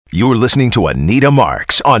You're listening to Anita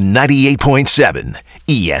Marks on 98.7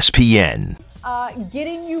 ESPN.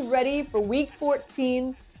 Getting you ready for week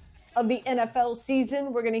 14 of the NFL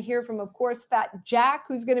season. We're going to hear from, of course, Fat Jack,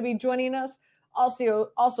 who's going to be joining us. Also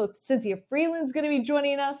Cynthia Freelund's going to be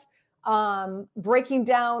joining us, breaking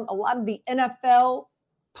down a lot of the NFL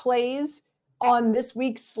plays on this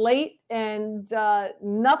week's slate. And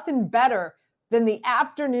nothing better than the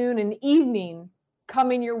afternoon and evening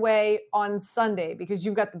coming your way on Sunday, because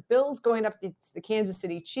you've got the Bills going up against the Kansas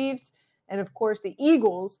City Chiefs, and of course the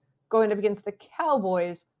Eagles going up against the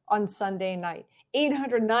Cowboys on Sunday night.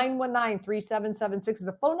 800-919-3776 is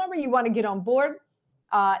the phone number you want to get on board.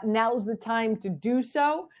 Now's the time to do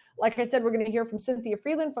so. Like I said, we're going to hear from Cynthia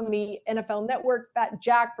Freelund from the NFL Network, Fat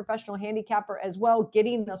Jack, professional handicapper as well,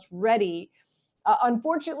 getting us ready.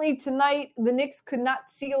 Unfortunately, tonight, the Knicks could not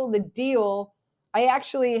seal the deal. I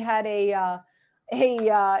actually had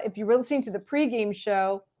if you were listening to the pregame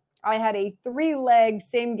show, I had a 3-leg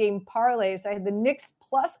same-game parlay. So I had the Knicks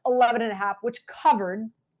plus 11.5, which covered.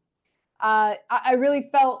 I really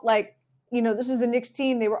felt like, this is the Knicks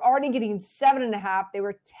team. They were already getting 7.5. They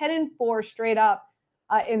were 10-4 straight up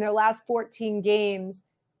in their last 14 games.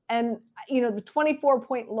 And, the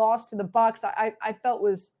 24-point loss to the Bucks, I felt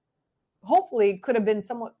was hopefully could have been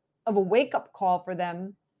somewhat of a wake-up call for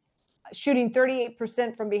them. Shooting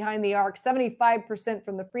 38% from behind the arc, 75%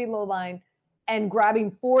 from the free throw line, and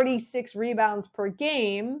grabbing 46 rebounds per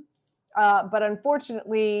game. But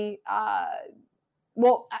unfortunately,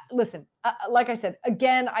 listen, like I said,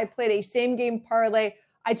 again, I played a same-game parlay.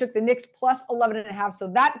 I took the Knicks plus 11.5, so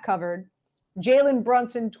that covered. Jalen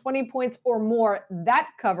Brunson, 20 points or more, that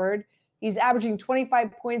covered. He's averaging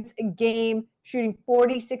 25 points a game, shooting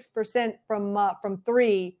 46% from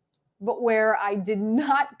three. But where I did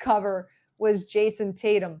not cover was Jason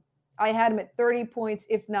Tatum. I had him at 30 points,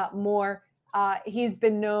 if not more. He's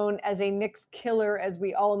been known as a Knicks killer, as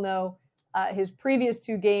we all know. His previous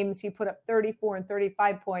 2 games, he put up 34 and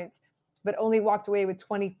 35 points, but only walked away with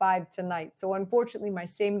 25 tonight. So unfortunately, my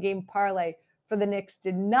same-game parlay for the Knicks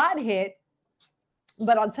did not hit.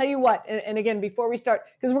 But I'll tell you what, and again, before we start,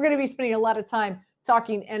 because we're going to be spending a lot of time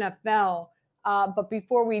talking NFL, but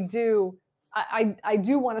before we do, I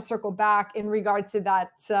do want to circle back in regard to that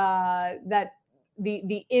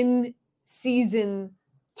the in-season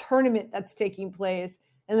tournament that's taking place,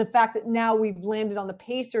 and the fact that now we've landed on the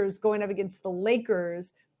Pacers going up against the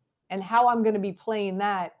Lakers, and how I'm going to be playing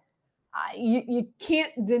that. You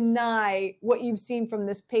can't deny what you've seen from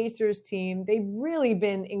this Pacers team. They've really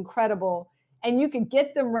been incredible, and you can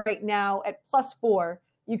get them right now at +4.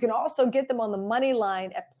 You can also get them on the money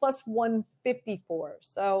line at +154.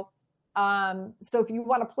 So if you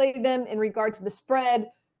want to play them in regard to the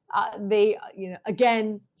spread, they,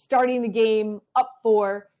 again, starting the game up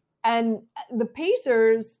 4, and the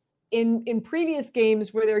Pacers in previous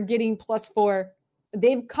games where they're getting +4,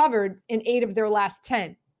 they've covered in 8 of their last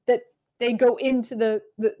 10. That they go into the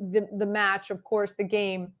match, of course, the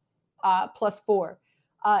game +4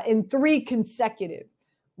 in 3 consecutive.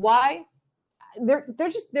 Why? They're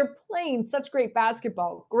playing such great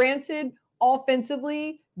basketball. Granted,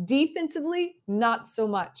 offensively, defensively, not so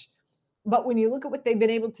much. But when you look at what they've been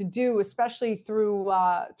able to do, especially through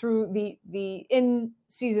the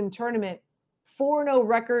in-season tournament, 4-0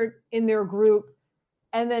 record in their group,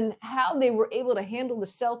 and then how they were able to handle the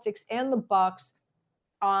Celtics and the Bucks.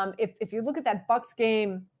 If you look at that Bucks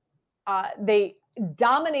game, they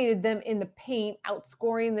dominated them in the paint,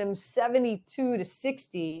 outscoring them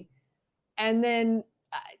 72-60, and then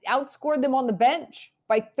outscored them on the bench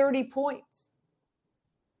by 30 points.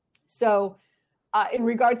 So in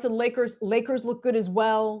regards to the Lakers look good as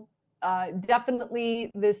well.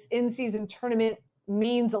 Definitely this in-season tournament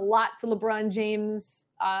means a lot to LeBron James.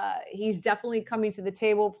 He's definitely coming to the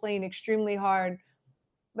table, playing extremely hard.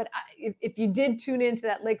 But if you did tune into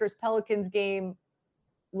that Lakers-Pelicans game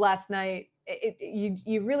last night,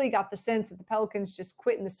 you really got the sense that the Pelicans just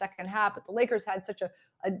quit in the second half. But the Lakers had such a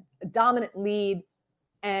dominant lead,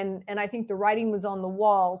 and I think the writing was on the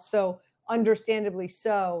wall, so understandably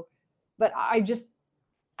so. But I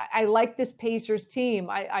like this Pacers team.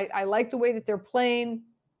 I like the way that they're playing,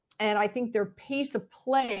 and I think their pace of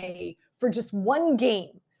play for just one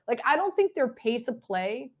game. Like, I don't think their pace of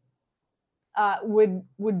play would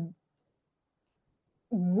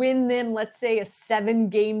win them, let's say, a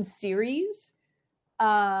 7-game series.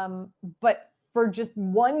 But for just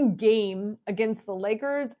one game against the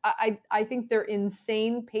Lakers, I think their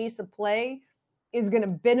insane pace of play is going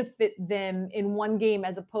to benefit them in one game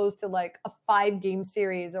as opposed to like a 5-game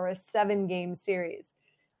series or a 7-game series.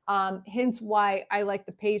 Hence why I like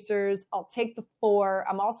the Pacers. I'll take the 4.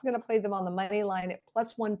 I'm also going to play them on the money line at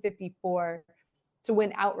plus 154 to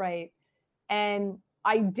win outright. And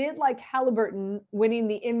I did like Halliburton winning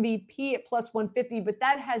the MVP at plus 150, but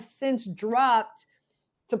that has since dropped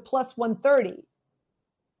to plus 130.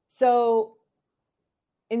 So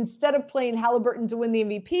instead of playing Halliburton to win the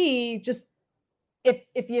MVP, just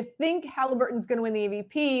if you think Halliburton's going to win the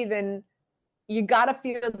MVP, then you got to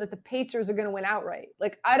feel that the Pacers are going to win outright.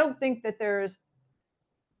 Like, I don't think that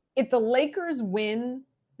if the Lakers win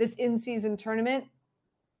this in-season tournament,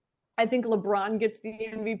 I think LeBron gets the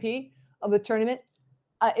MVP of the tournament.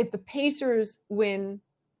 If the Pacers win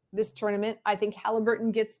this tournament, I think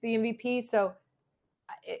Halliburton gets the MVP. So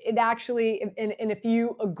it actually, and if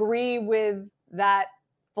you agree with that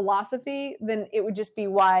philosophy, then it would just be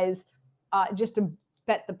wise just to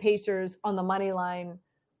bet the Pacers on the money line.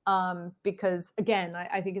 Because again,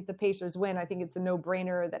 I think if the Pacers win, I think it's a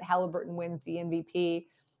no-brainer that Halliburton wins the MVP.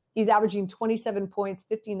 He's averaging 27 points,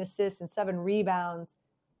 15 assists, and 7 rebounds.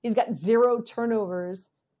 He's got 0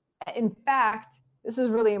 turnovers. In fact, this is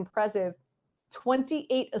really impressive.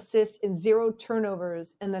 28 assists and 0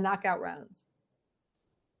 turnovers in the knockout rounds.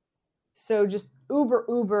 So just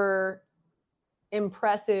uber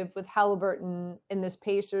impressive with Halliburton in this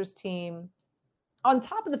Pacers team. On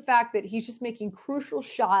top of the fact that he's just making crucial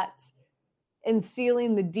shots and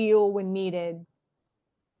sealing the deal when needed.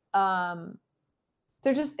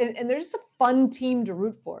 They're just a fun team to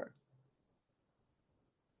root for.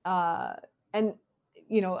 And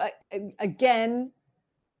again,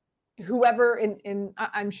 whoever, and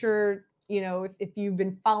I'm sure, if you've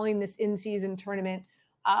been following this in-season tournament,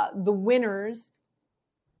 the winners,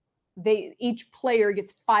 each player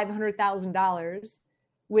gets $500,000,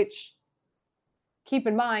 which, keep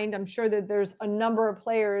in mind, I'm sure that there's a number of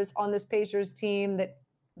players on this Pacers team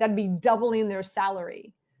that'd be doubling their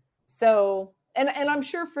salary. So, and I'm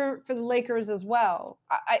sure for the Lakers as well.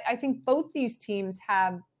 I think both these teams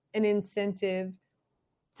have an incentive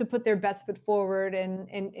to put their best foot forward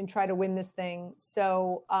and try to win this thing.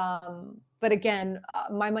 So, but again,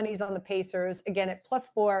 my money's on the Pacers, again, at plus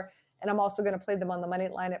 4, and I'm also going to play them on the money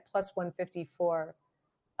line at plus 154.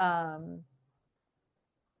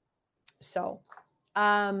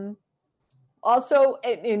 Also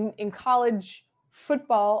in college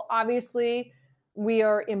football, obviously we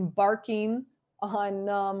are embarking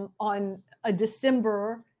on a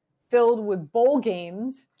December filled with bowl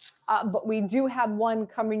games, but we do have one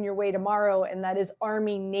coming your way tomorrow, and that is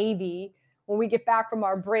Army-Navy. When we get back from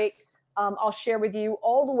our break, I'll share with you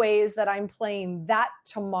all the ways that I'm playing that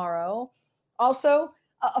tomorrow. Also,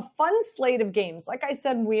 a fun slate of games. Like I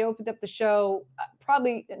said, when we opened up the show,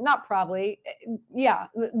 the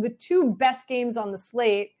 2 best games on the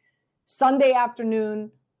slate, Sunday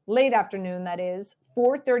afternoon, late afternoon, that is,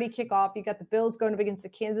 4:30 kickoff. You got the Bills going up against the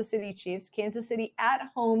Kansas City Chiefs. Kansas City at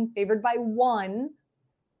home, favored by 1,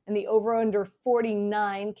 and the over-under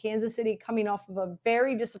 49. Kansas City coming off of a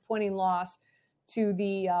very disappointing loss to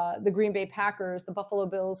the Green Bay Packers. The Buffalo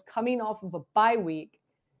Bills coming off of a bye week.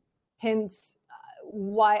 Hence,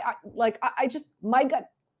 why I just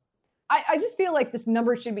feel like this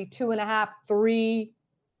number should be 2.5, 3.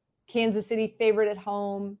 Kansas City favorite at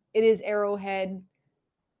home. It is Arrowhead.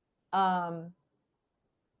 I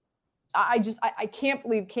can't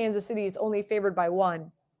believe Kansas City is only favored by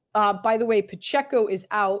 1. By the way, Pacheco is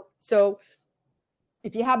out. So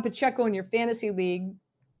if you have Pacheco in your fantasy league,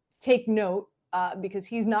 take note because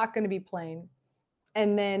he's not going to be playing.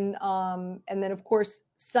 And then of course,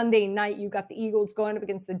 Sunday night, you got the Eagles going up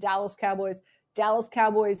against the Dallas Cowboys. Dallas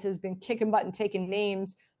Cowboys has been kicking butt and taking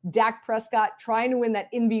names. Dak Prescott trying to win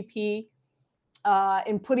that MVP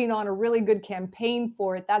and putting on a really good campaign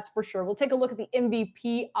for it. That's for sure. We'll take a look at the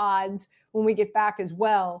MVP odds when we get back as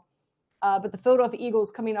well. But the Philadelphia Eagles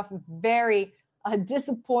coming off a very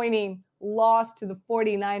disappointing loss to the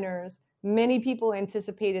 49ers. Many people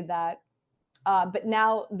anticipated that. But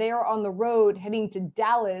now they're on the road heading to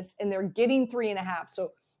Dallas, and they're getting 3.5.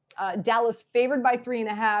 So Dallas favored by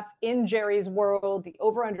 3.5 in Jerry's world. The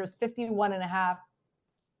over-under is 51.5.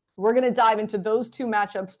 We're going to dive into those 2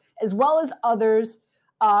 matchups as well as others.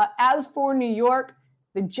 As for New York,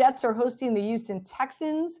 the Jets are hosting the Houston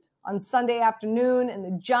Texans on Sunday afternoon, and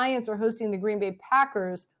the Giants are hosting the Green Bay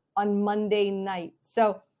Packers on Monday night.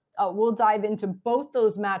 So we'll dive into both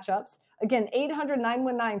those matchups. Again,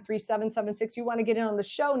 800-919-3776. You want to get in on the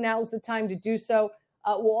show, now's the time to do so.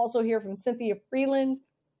 We'll also hear from Cynthia Freelund,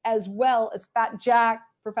 as well as Fat Jack,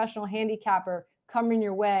 professional handicapper, coming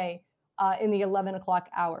your way in the 11 o'clock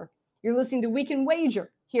hour. You're listening to Weekend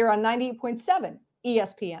Wager here on 98.7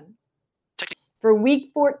 ESPN. For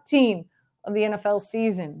Week 14 of the NFL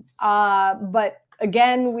season. But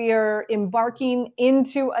again, we are embarking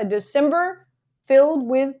into a December filled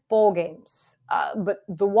with bowl games. But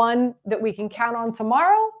the one that we can count on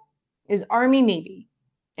tomorrow is Army-Navy.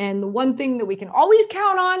 And the one thing that we can always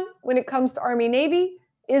count on when it comes to Army-Navy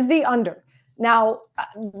is the under. Now,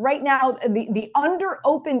 right now, the under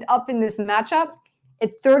opened up in this matchup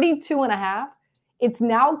at 32.5. It's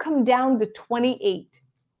now come down to 28.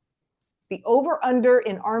 The over-under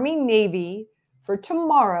in Army-Navy for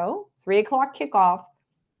tomorrow, 3 o'clock kickoff,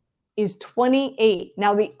 is 28.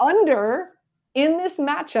 Now, the under in this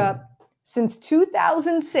matchup since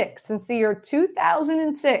 2006, since the year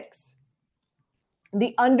 2006,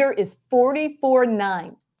 the under is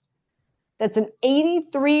 44.9. That's an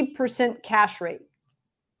 83% cash rate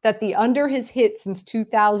that the under has hit since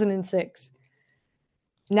 2006.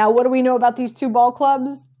 Now, what do we know about these two ball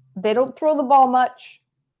clubs? They don't throw the ball much.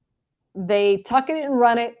 They tuck it and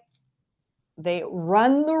run it. They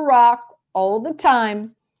run the rock all the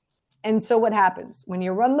time. And so what happens? When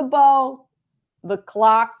you run the ball, the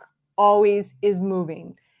clock always is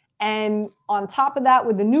moving. And on top of that,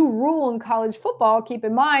 with the new rule in college football, keep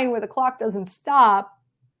in mind where the clock doesn't stop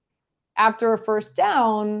after a first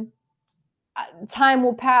down, time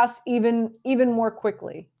will pass even more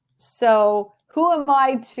quickly. So who am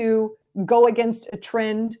I to go against a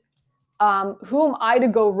trend? Who am I to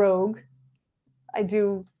go rogue? I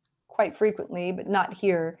do quite frequently, but not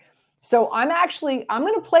here. So I'm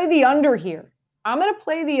going to play the under here. I'm going to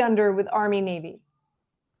play the under with Army-Navy.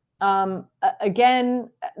 Again,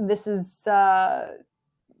 this is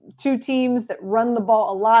two teams that run the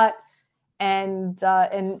ball a lot, and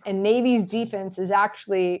Navy's defense is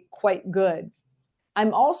actually quite good.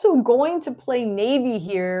 I'm also going to play Navy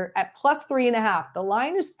here at plus 3.5. The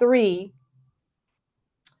line is 3,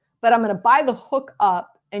 but I'm going to buy the hook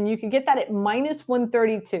up, and you can get that at minus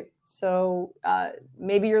 132. So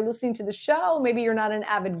maybe you're listening to the show. Maybe you're not an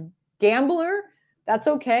avid gambler. That's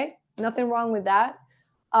okay. Nothing wrong with that.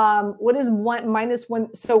 What is minus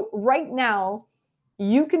 1? So right now,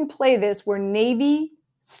 you can play this where Navy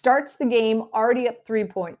starts the game already up 3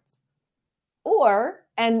 points. Or,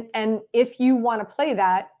 and if you want to play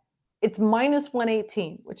that, it's minus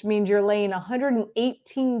 118, which means you're laying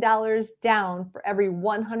 $118 down for every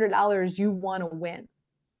 $100 you want to win.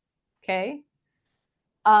 Okay?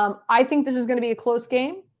 I think this is going to be a close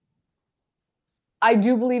game. I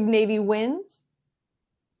do believe Navy wins.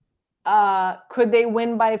 Could they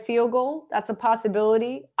win by a field goal? That's a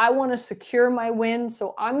possibility. I want to secure my win,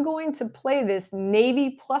 so I'm going to play this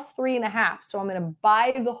Navy plus 3.5. So I'm going to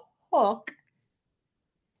buy the hook,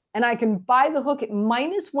 and I can buy the hook at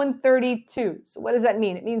minus 132. So what does that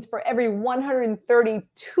mean? It means for every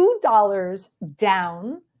 $132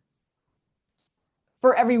 down,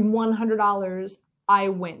 for every $100 I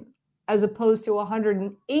win, as opposed to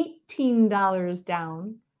 $118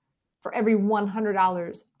 down for every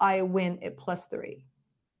 $100 I win at plus 3.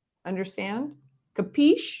 Understand?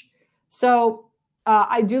 Capiche? So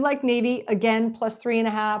I do like Navy, again, plus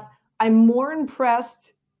 3.5. I'm more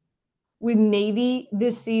impressed with Navy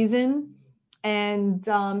this season and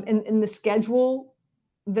in the schedule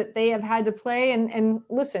that they have had to play. And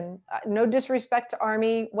listen, no disrespect to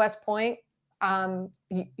Army, West Point.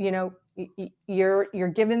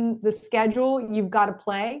 You're given the schedule, you've got to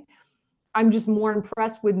play. I'm just more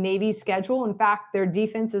impressed with Navy's schedule. In fact, their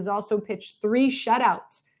defense has also pitched 3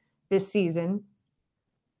 shutouts this season.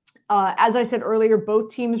 As I said earlier, both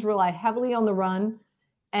teams rely heavily on the run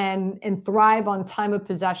and thrive on time of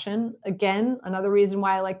possession. Again, another reason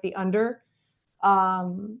why I like the under.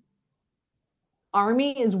 Army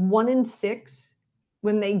is 1-6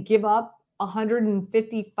 when they give up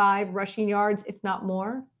 155 rushing yards, if not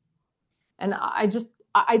more. And I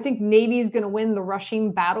think Navy is going to win the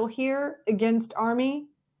rushing battle here against Army.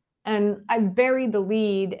 And I've buried the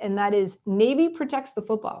lead, and that is Navy protects the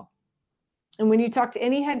football. And when you talk to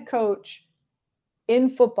any head coach in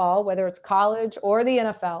football, whether it's college or the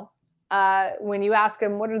NFL, when you ask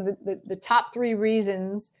them what are the top 3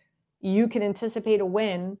 reasons you can anticipate a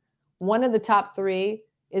win, one of the top 3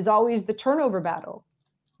 is always the turnover battle.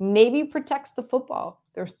 Navy protects the football.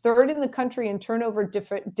 They're 3rd in the country in turnover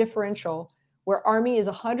differential, where Army is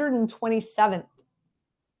 127th.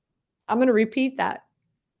 I'm going to repeat that.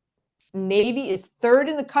 Navy is 3rd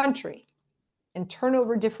in the country in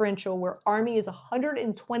turnover differential, where Army is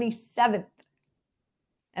 127th.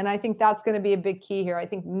 And I think that's going to be a big key here. I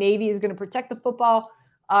think Navy is going to protect the football,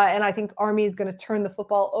 and I think Army is going to turn the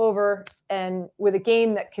football over. And with a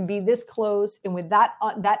game that can be this close, and with that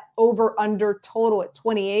over-under total at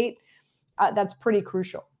 28, that's pretty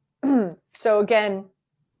crucial. So again,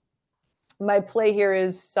 My play here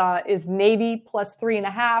is Navy plus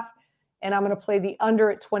 3.5, and I'm going to play the under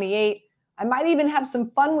at 28. I might even have some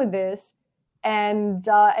fun with this, and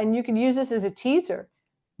you can use this as a teaser.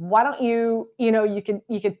 Why don't you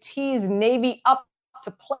could tease Navy up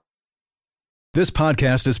to play. This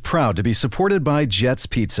podcast is proud to be supported by Jets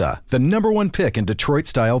Pizza, the #1 pick in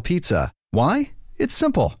Detroit-style pizza. Why? It's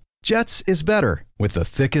simple. Jets is better. With the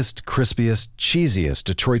thickest, crispiest, cheesiest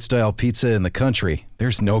Detroit-style pizza in the country,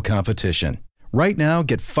 there's no competition. Right now,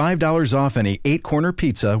 get $5 off any 8-corner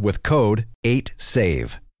pizza with code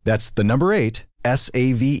 8SAVE. That's the number 8,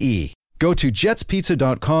 SAVE. Go to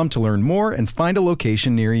jetspizza.com to learn more and find a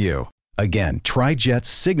location near you. Again, try Jet's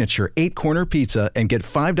signature 8-corner pizza and get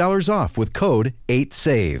 $5 off with code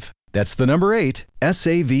 8SAVE. That's the number 8,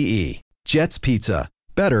 SAVE. Jet's Pizza.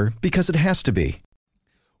 Better because it has to be.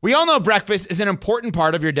 We all know breakfast is an important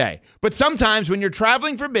part of your day, but sometimes when you're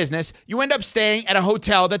traveling for business, you end up staying at a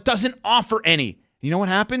hotel that doesn't offer any. You know what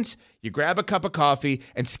happens? You grab a cup of coffee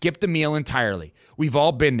and skip the meal entirely. We've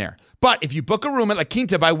all been there. But if you book a room at La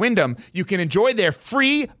Quinta by Wyndham, you can enjoy their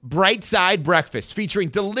free Bright Side breakfast featuring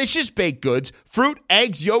delicious baked goods, fruit,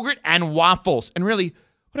 eggs, yogurt, and waffles. And really,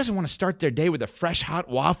 who doesn't want to start their day with a fresh, hot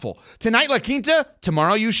waffle? Tonight, La Quinta,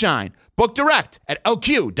 tomorrow you shine. Book direct at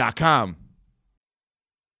lq.com.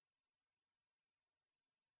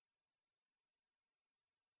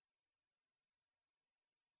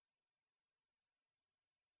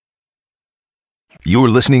 You're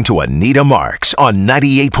listening to Anita Marks on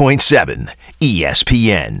 98.7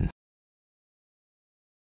 ESPN.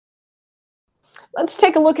 Let's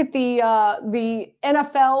take a look at the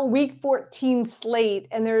NFL Week 14 slate,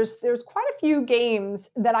 and there's quite a few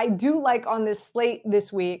games that I do like on this slate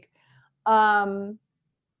this week. In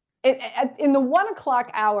the 1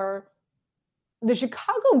 o'clock hour, the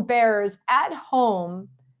Chicago Bears at home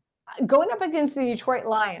going up against the Detroit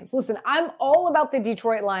Lions. Listen, I'm all about the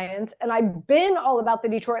Detroit Lions, and I've been all about the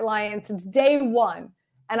Detroit Lions since day one,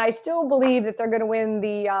 and I still believe that they're going to win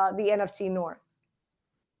the NFC North.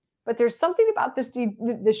 But there's something about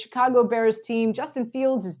the Chicago Bears team. Justin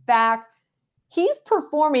Fields is back. He's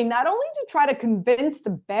performing not only to try to convince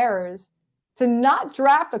the Bears to not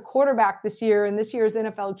draft a quarterback this year in this year's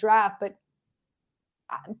NFL draft, but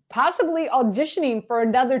possibly auditioning for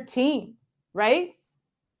another team, right?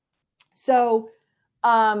 So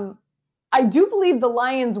I do believe the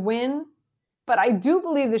Lions win, but I do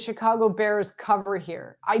believe the Chicago Bears cover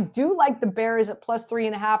here. I do like the Bears at plus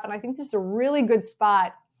 3.5, and I think this is a really good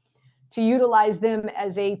spot to utilize them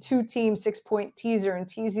as a 2-team 6-point teaser and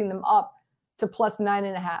teasing them up to plus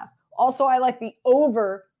 9.5. Also, I like the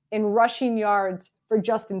over in rushing yards for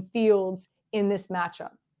Justin Fields in this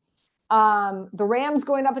matchup. The Rams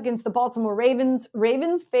going up against the Baltimore Ravens.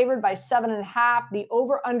 Ravens favored by 7.5. The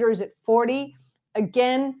over-under is at 40.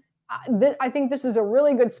 Again, I think this is a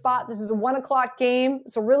really good spot. This is a 1 o'clock game.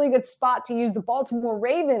 It's a really good spot to use the Baltimore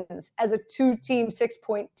Ravens as a 2-team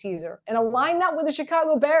 6-point teaser and align that with the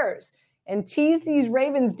Chicago Bears and tease these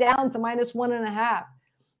Ravens down to minus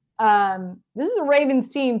 1.5. This is a Ravens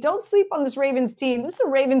team. Don't sleep on this Ravens team. This is a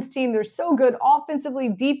Ravens team. They're so good offensively,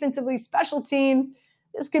 defensively, special teams.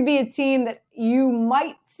 This could be a team that you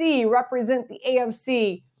might see represent the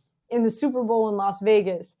AFC in the Super Bowl in Las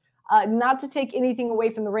Vegas. Not to take anything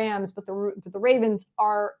away from the Rams, but the Ravens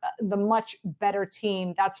are the much better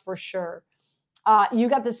team, that's for sure. You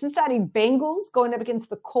got the Cincinnati Bengals going up against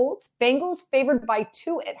the Colts. Bengals favored by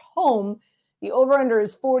 2 at home. The over-under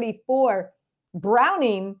is 44.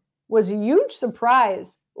 Browning was a huge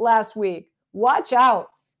surprise last week. Watch out.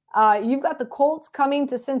 You've got the Colts coming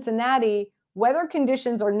to Cincinnati. Weather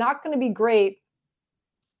conditions are not going to be great.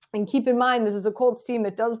 And keep in mind, this is a Colts team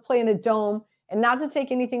that does play in a dome. And not to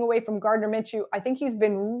take anything away from Gardner Minshew, I think he's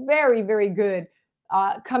been very, very good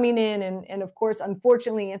coming in. And of course,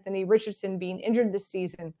 unfortunately, Anthony Richardson being injured this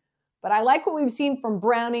season. But I like what we've seen from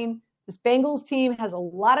Browning. This Bengals team has a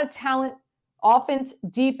lot of talent, offense,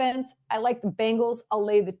 defense. I like the Bengals. I'll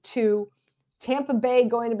lay the 2. Tampa Bay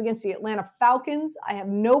going up against the Atlanta Falcons. I have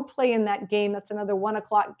no play in that game. That's another 1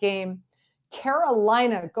 o'clock game.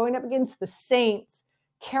 Carolina going up against the Saints.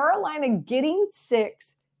 Carolina getting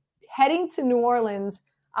 6, heading to New Orleans.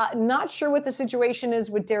 Not sure what the situation is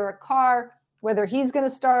with Derek Carr, whether he's going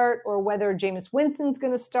to start or whether Jameis Winston's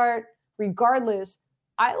going to start. Regardless,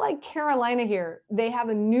 I like Carolina here. They have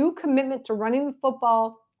a new commitment to running the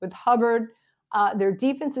football with Hubbard. Their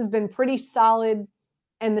defense has been pretty solid,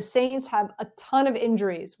 and the Saints have a ton of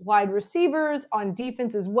injuries. Wide receivers on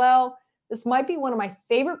defense as well. This might be one of my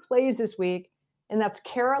favorite plays this week, and that's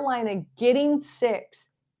Carolina getting 6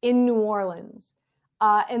 in New Orleans.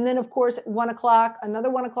 And then, of course, at 1 o'clock, another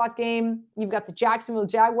 1 o'clock game. You've got the Jacksonville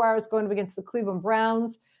Jaguars going up against the Cleveland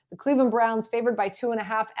Browns. The Cleveland Browns favored by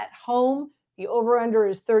 2.5 at home. The over-under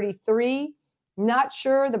is 33. Not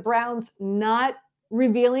sure. The Browns not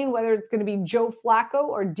revealing whether it's going to be Joe Flacco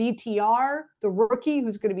or DTR, the rookie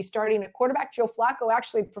who's going to be starting at quarterback. Joe Flacco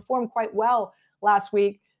actually performed quite well last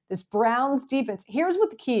week. This Browns defense, here's what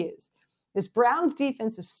the key is. This Browns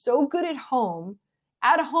defense is so good at home.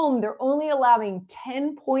 At home, they're only allowing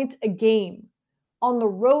 10 points a game. On the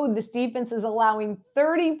road, this defense is allowing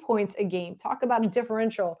 30 points a game. Talk about a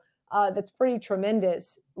differential that's pretty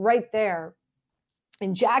tremendous right there.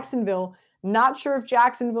 In Jacksonville, not sure if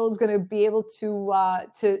Jacksonville is going to be able to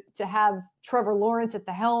have Trevor Lawrence at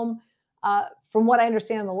the helm. From what I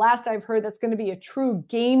understand, the last I've heard, that's going to be a true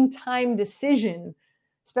game time decision,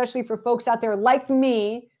 especially for folks out there like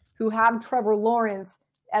me who have Trevor Lawrence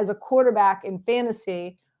as a quarterback in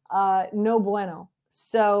fantasy. No bueno.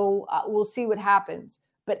 So we'll see what happens.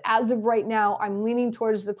 But as of right now, I'm leaning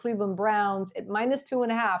towards the Cleveland Browns at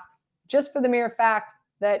 -2.5, just for the mere fact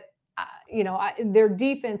that their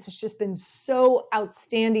defense has just been so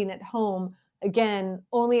outstanding at home. Again,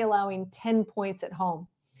 only allowing 10 points at home.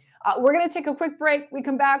 We're going to take a quick break. We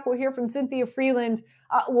come back. We'll hear from Cynthia Freelund.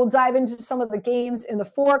 We'll dive into some of the games in the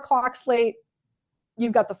 4 o'clock slate.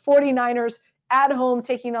 You've got the 49ers at home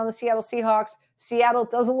taking on the Seattle Seahawks. Seattle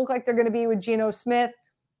doesn't look like they're going to be with Geno Smith.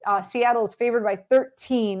 Seattle is favored by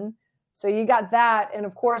 13. So you got that. And,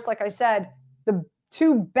 of course, like I said, the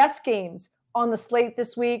 2 best games on the slate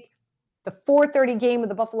this week. The 4:30 game with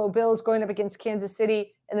the Buffalo Bills going up against Kansas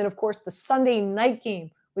City. And then, of course, the Sunday night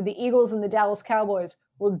game with the Eagles and the Dallas Cowboys.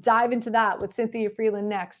 We'll dive into that with Cynthia Freelund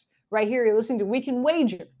next. Right here, you're listening to We Can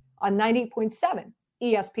Wager on 98.7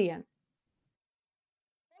 ESPN.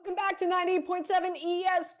 Welcome back to 98.7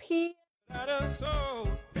 ESPN.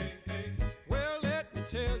 Well, let me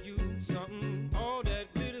tell you something. All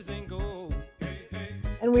that glitters ain't gold.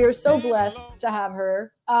 And we are so blessed to have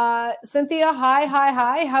her. Cynthia, hi.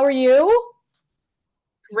 How are you?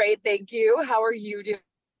 Great, thank you. How are you doing?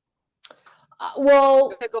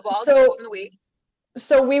 Well, Pickleball so for the week.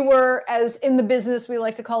 So we were, as in the business, we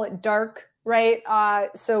like to call it dark, right?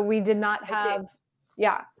 So we did not have,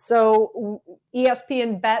 So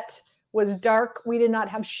ESPN Bet was dark. We did not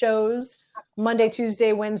have shows Monday,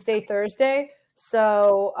 Tuesday, Wednesday, Thursday.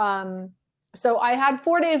 So I had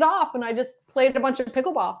 4 days off and I just played a bunch of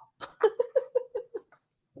pickleball.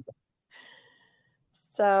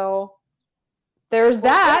 So there's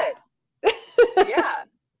that. Yeah,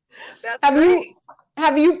 that's great.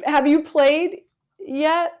 Have you played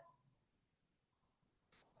yet?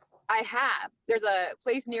 I have. There's a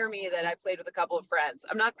place near me that I played with a couple of friends.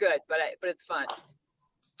 I'm not good, but it's fun.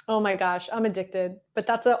 Oh my gosh, I'm addicted. But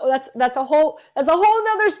that's a whole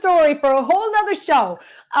nother story for a whole nother show.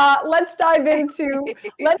 Let's dive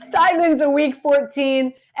into week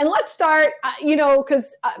 14, and let's start.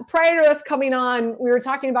 Because prior to us coming on, we were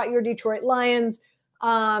talking about your Detroit Lions.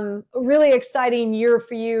 Really exciting year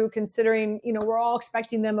for you, considering we're all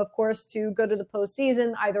expecting them, of course, to go to the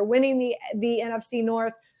postseason, either winning the NFC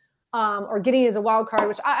North or getting as a wild card,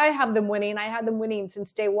 which I have them winning. I had them winning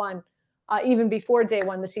since day one. Even before day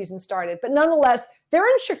one, the season started. But nonetheless, they're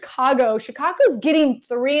in Chicago. Chicago's getting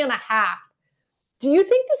 3.5. Do you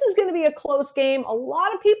think this is going to be a close game? A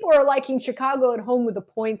lot of people are liking Chicago at home with the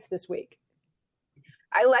points this week.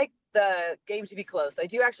 I like the game to be close. I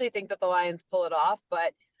do actually think that the Lions pull it off,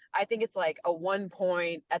 but I think it's like a 1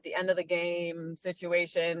 point at the end of the game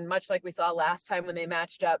situation, much like we saw last time when they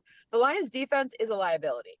matched up. The Lions defense is a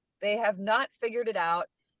liability. They have not figured it out.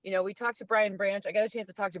 We talked to Brian Branch. I got a chance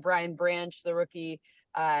to talk to Brian Branch, the rookie,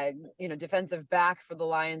 defensive back for the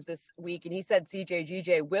Lions this week. And he said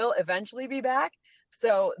CJGJ will eventually be back.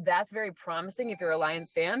 So that's very promising if you're a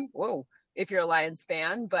Lions fan. If you're a Lions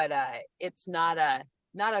fan, but it's not a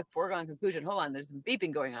foregone conclusion. Hold on, there's some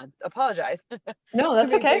beeping going on. Apologize. No,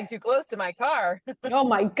 that's okay. Getting too close to my car. Oh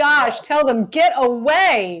my gosh, tell them get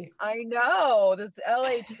away. I know, this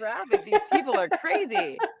LA traffic. These people are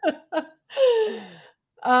crazy.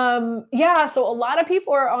 So a lot of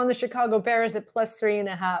people are on the Chicago Bears at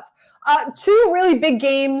 +3.5. 2 really big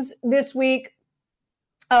games this week.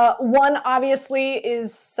 One obviously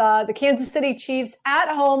is the Kansas City Chiefs at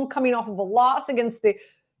home, coming off of a loss against the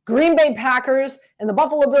Green Bay Packers, and the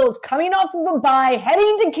Buffalo Bills coming off of a bye,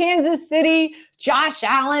 heading to Kansas City. Josh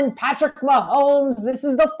Allen, Patrick Mahomes. This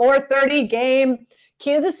is the 4:30 game.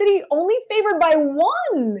 Kansas City only favored by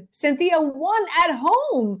 1. Cynthia, 1 at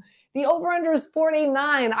home. The over/under is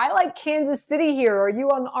 49. I like Kansas City here. Are you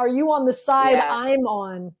on the side I'm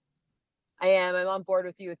on? I am. I'm on board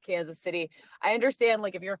with you with Kansas City. I understand,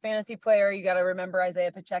 like, if you're a fantasy player, you got to remember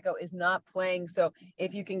Isaiah Pacheco is not playing. So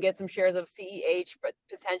if you can get some shares of CEH, but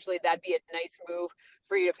potentially that'd be a nice move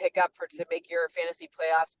for you to pick up to make your fantasy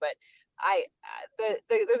playoffs. But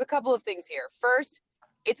there's a couple of things here. First,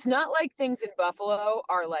 it's not like things in Buffalo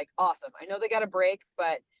are like awesome. I know they got a break,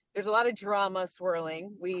 but there's a lot of drama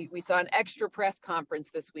swirling. We saw an extra press conference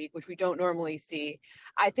this week, which we don't normally see.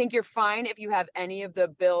 I think you're fine if you have any of the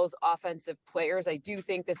Bills' offensive players. I do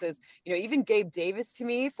think this is, even Gabe Davis to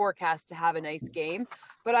me forecast to have a nice game,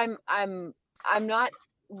 but I'm not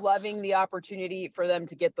loving the opportunity for them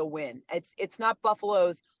to get the win. It's not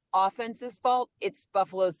Buffalo's offense's fault. It's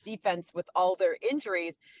Buffalo's defense with all their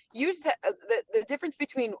injuries. The difference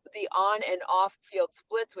between the on and off field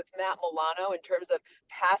splits with Matt Milano in terms of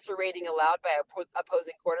passer rating allowed by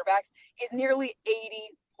opposing quarterbacks is nearly 80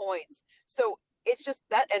 points. So it's just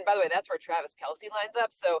that. And by the way, that's where Travis Kelce lines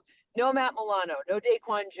up. So no Matt Milano, no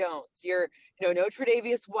Daquan Jones, no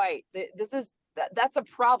Tre'Davious White. That's a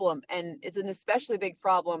problem. And it's an especially big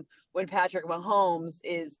problem when Patrick Mahomes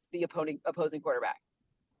is the opposing quarterback.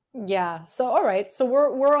 Yeah. So, all right. So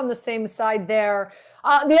we're on the same side there.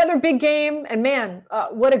 The other big game, and man,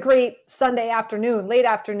 what a great Sunday afternoon, late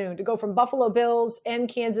afternoon, to go from Buffalo Bills and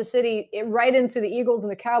Kansas City right into the Eagles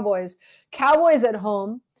and the Cowboys. Cowboys at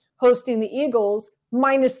home hosting the Eagles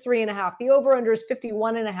 -3.5. The over-under is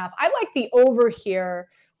 51.5. I like the over here.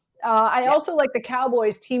 I also like the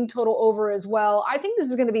Cowboys team total over as well. I think this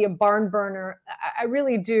is going to be a barn burner. I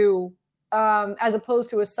really do. As opposed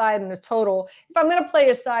to a side and a total. If I'm going to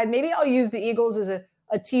play a side, maybe I'll use the Eagles as a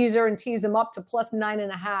teaser and tease them up to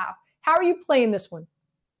 +9.5. How are you playing this one?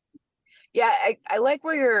 Yeah, I like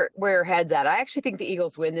where your head's at. I actually think the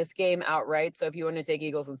Eagles win this game outright. So if you want to take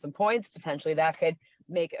Eagles and some points, potentially that could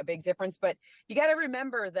make a big difference. But you got to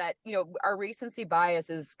remember that, our recency bias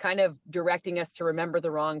is kind of directing us to remember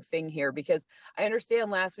the wrong thing here, because I understand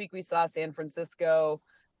last week we saw San Francisco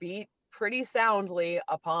beat pretty soundly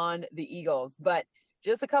upon the Eagles, but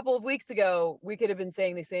just a couple of weeks ago, we could have been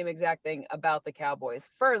saying the same exact thing about the Cowboys.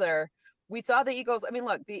 Further, we saw the Eagles. I mean,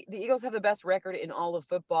 look, the Eagles have the best record in all of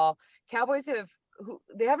football. Cowboys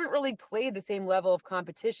they haven't really played the same level of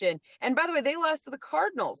competition. And by the way, they lost to the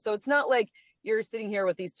Cardinals. So it's not like you're sitting here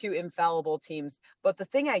with these two infallible teams. But the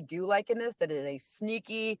thing I do like in this, that is a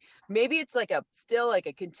sneaky, maybe it's still like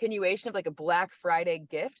a continuation of like a Black Friday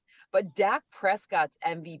gift, but Dak Prescott's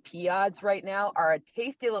MVP odds right now are a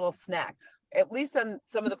tasty little snack. At least on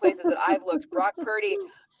some of the places that I've looked. Brock Purdy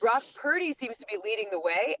seems to be leading the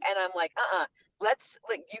way. And I'm like,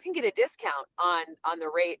 you can get a discount on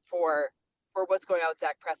the rate for what's going on with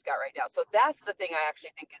Dak Prescott right now. So that's the thing I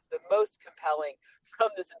actually think is the most compelling from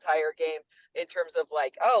this entire game in terms of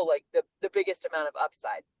the biggest amount of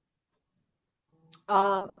upside.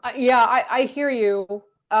 I hear you.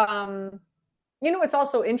 What's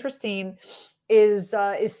also interesting is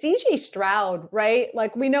CJ Stroud, right?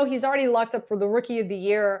 Like, we know he's already locked up for the Rookie of the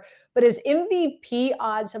Year, but his MVP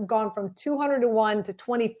odds have gone from 200-1 to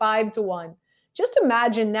 25-1. Just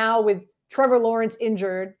imagine now with Trevor Lawrence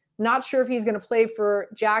injured, not sure if he's going to play for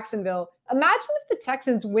Jacksonville. Imagine if the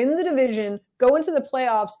Texans win the division, go into the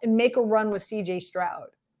playoffs, and make a run with CJ Stroud.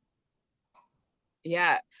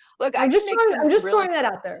 Yeah. Look, I'm just throwing that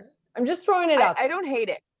out there. I'm just throwing it out there. I don't hate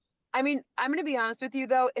it. I mean, I'm going to be honest with you,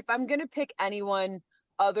 though. If I'm going to pick anyone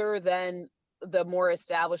other than the more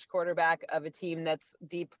established quarterback of a team that's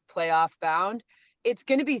deep playoff bound, it's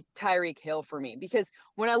going to be Tyreek Hill for me. Because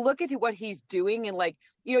when I look at what he's doing and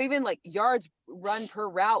even yards run per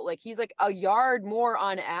route, he's a yard more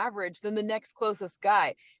on average than the next closest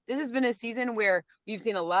guy. This has been a season where we've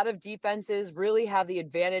seen a lot of defenses really have the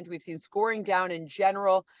advantage. We've seen scoring down in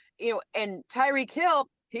general, and Tyreek Hill,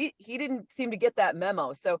 he didn't seem to get that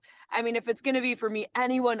memo. So, I mean, if it's going to be for me,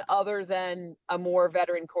 anyone other than a more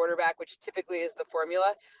veteran quarterback, which typically is the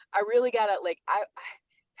formula, I really got to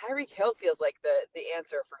Tyreek Hill feels like the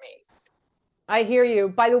answer for me. I hear you.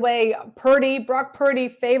 By the way, Brock Purdy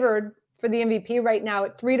favored for the MVP right now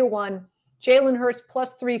at 3-1. Jalen Hurts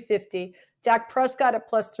 +350. Dak Prescott at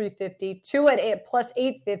 +350. Tua at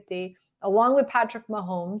 +850, along with Patrick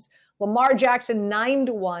Mahomes. Lamar Jackson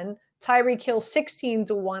 9-1. Tyreek Hill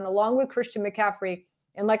 16-1, along with Christian McCaffrey.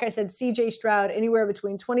 And like I said, CJ Stroud anywhere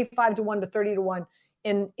between 25-1 to 30-1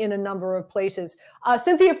 in a number of places.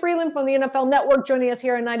 Cynthia Freelund from the NFL Network joining us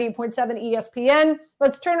here on 98.7 ESPN.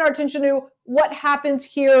 Let's turn our attention to what happens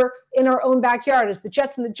here in our own backyard as the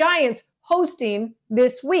Jets and the Giants hosting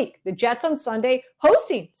this week. The Jets on Sunday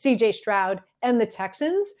hosting CJ Stroud and the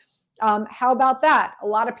Texans. How about that? A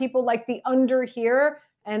lot of people like the under here,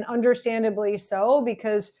 and understandably so,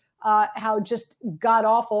 because how just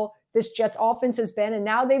god-awful this Jets offense has been. And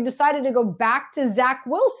now they've decided to go back to Zach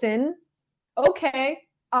Wilson. Okay.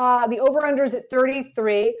 The over-under is at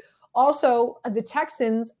 33. Also, the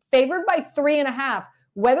Texans favored by 3.5.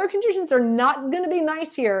 Weather conditions are not going to be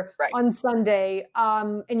nice here on Sunday.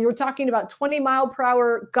 And you're talking about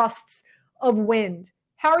 20-mile-per-hour gusts of wind.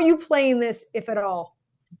 How are you playing this, if at all?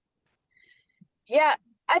 Yeah,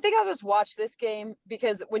 I think I'll just watch this game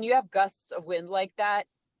because when you have gusts of wind like that,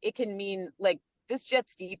 it can mean like this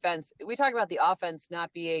Jets defense. We talk about the offense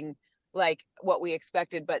not being like what we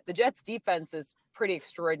expected, but the Jets defense is pretty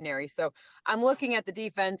extraordinary. So I'm looking at the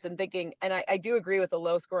defense and thinking, and I do agree with a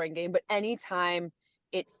low scoring game, but anytime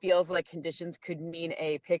it feels like conditions could mean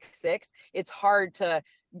a pick six, it's hard to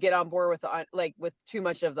get on board with too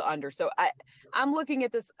much of the under. So I'm looking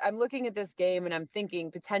at this game and I'm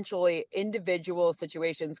thinking potentially individual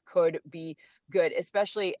situations could be good,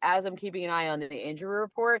 especially as I'm keeping an eye on the injury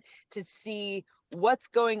report to see what's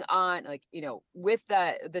going on, like, with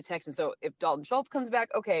the Texans. So if Dalton Schultz comes back,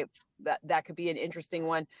 okay, that could be an interesting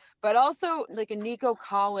one. But also like a Nico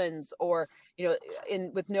Collins or,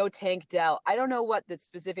 with no Tank Dell. I don't know what the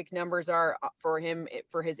specific numbers are for him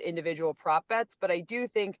for his individual prop bets, but I do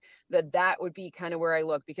think that would be kind of where I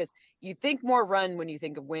look, because you think more run when you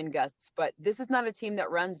think of wind gusts, but this is not a team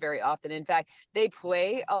that runs very often. In fact, they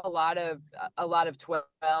play a lot of 12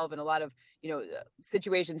 and a lot of,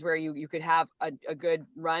 situations where you could have a good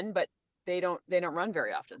run, but they don't run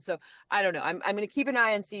very often. So I don't know. I'm going to keep an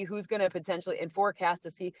eye and see who's going to potentially and forecast to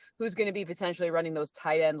see who's going to be potentially running those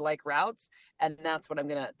tight end like routes. And that's what I'm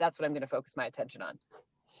going to focus my attention on.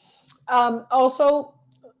 Also,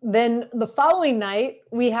 then the following night,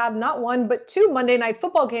 we have not one, but two Monday night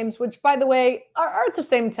football games, which by the way, are at the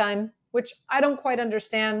same time, which I don't quite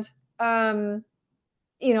understand. Stagger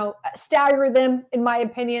them in my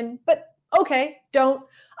opinion, but okay, don't.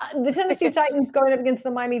 The Tennessee Titans going up against the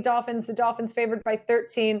Miami Dolphins. The Dolphins favored by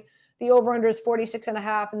 13. The over-under is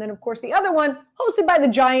 46.5. And then, of course, the other one hosted by the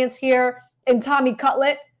Giants here and Tommy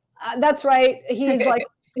Cutlet. That's right. He's like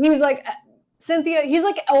Cynthia. He's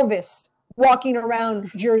like Elvis walking around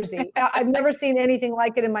Jersey. I've never seen anything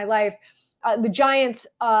like it in my life. The Giants,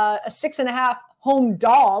 a 6.5 home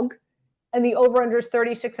dog, and the over-under is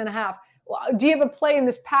 36.5. Do you have a play in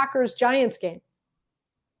this Packers-Giants game?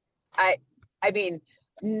 I mean,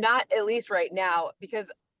 not at least right now, because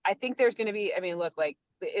I think there's going to be, look, like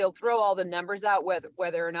it'll throw all the numbers out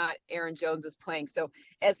whether or not Aaron Jones is playing. So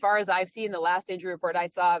as far as I've seen, the last injury report I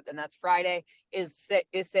saw, and that's Friday, is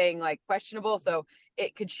saying like questionable. So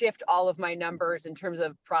it could shift all of my numbers in terms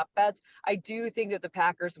of prop bets. I do think that the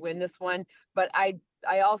Packers win this one, but I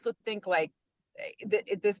also think like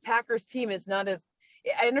this Packers team is not as,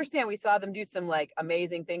 I understand we saw them do some like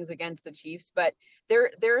amazing things against the Chiefs, but there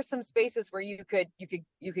are some spaces where you could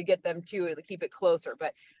get them to keep it closer.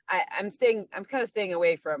 But I'm kind of staying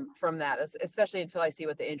away from that, especially until I see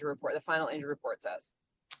what the final injury report says.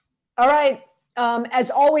 All right. As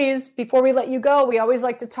always, before we let you go, we always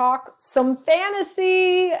like to talk some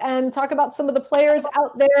fantasy and talk about some of the players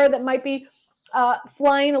out there that might be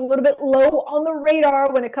flying a little bit low on the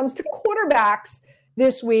radar when it comes to quarterbacks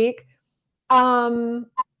this week. Who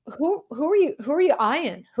are you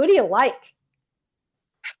eyeing? Who do you like?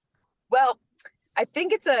 Well, I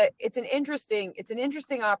think it's an interesting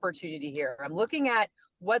opportunity here. I'm looking at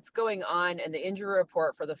what's going on in the injury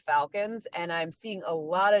report for the Falcons, and I'm seeing a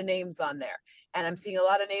lot of names on there, and I'm seeing a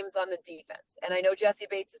lot of names on the defense. And I know Jesse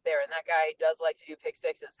Bates is there, and that guy does like to do pick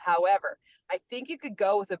sixes. However, I think you could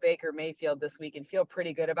go with a Baker Mayfield this week and feel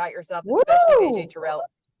pretty good about yourself,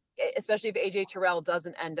 especially if AJ Terrell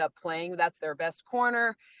doesn't end up playing. That's their best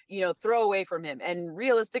corner, throw away from him. And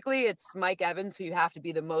realistically, it's Mike Evans who you have to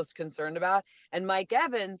be the most concerned about. And Mike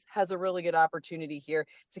Evans has a really good opportunity here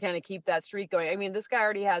to kind of keep that streak going. This guy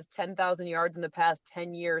already has 10,000 yards in the past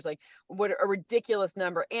 10 years. Like, what a ridiculous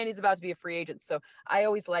number. And he's about to be a free agent. So I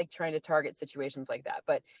always like trying to target situations like that.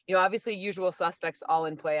 But, obviously usual suspects all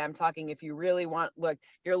in play. I'm talking if you really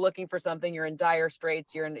you're looking for something, you're in dire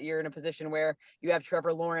straits, you're in a position where you have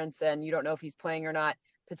Trevor Lawrence and you don't know if he's playing or not,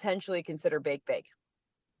 potentially consider Bake.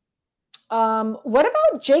 What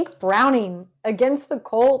about Jake Browning against the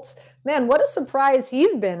Colts? Man, what a surprise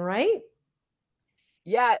he's been, right?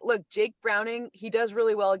 Yeah, look, Jake Browning, he does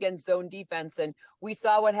really well against zone defense. And we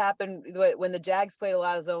saw what happened when the Jags played a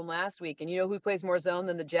lot of zone last week. And you know who plays more zone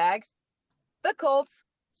than the Jags? The Colts.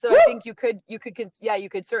 So woo! I think you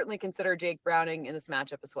could certainly consider Jake Browning in this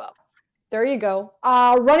matchup as well. There you go.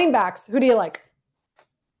 Running backs, who do you like?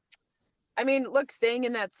 Look, staying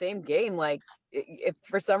in that same game, like if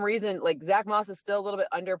for some reason, like Zach Moss is still a little bit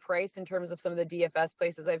underpriced in terms of some of the DFS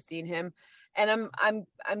places I've seen him. And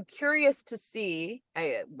I'm curious to see,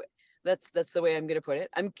 That's the way I'm going to put it.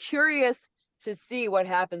 I'm curious to see what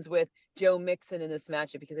happens with Joe Mixon in this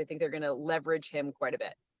matchup because I think they're going to leverage him quite a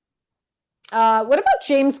bit. What about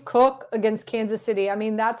James Cook against Kansas City? I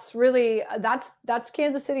mean, that's really that's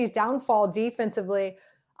Kansas City's downfall defensively.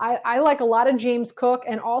 I like a lot of James Cook,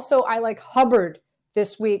 and also I like Hubbard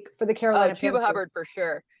this week for the Carolina Chuba Panthers. Hubbard for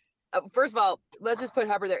sure. First of all, let's just put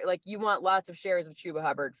Hubbard there. Like, you want lots of shares of Chuba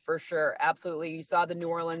Hubbard for sure. Absolutely. You saw the New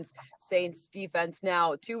Orleans Saints defense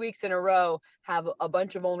now 2 weeks in a row have a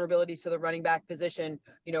bunch of vulnerabilities to the running back position.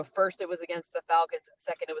 First it was against the Falcons and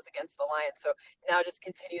second it was against the Lions. So now just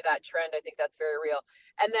continue that trend. I think that's very real.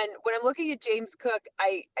 And then when I'm looking at James Cook,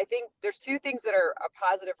 I think there's two things that are a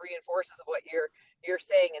positive reinforcers of what you're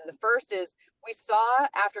saying. And the first is we saw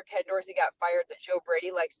after Ken Dorsey got fired that Joe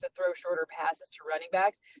Brady likes to throw shorter passes to running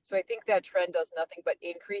backs. So I think that trend does nothing but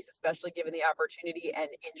increase, especially given the opportunity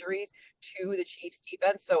and injuries to the Chiefs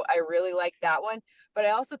defense. So I really like that one. But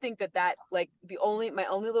I also think that like my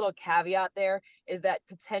only little caveat there is that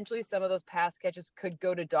potentially some of those pass catches could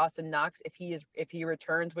go to Dawson Knox if he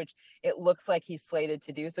returns, which it looks like he's slated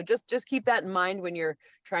to do. So just keep that in mind when you're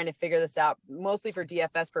trying to figure this out, mostly for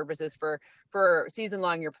DFS purposes. For season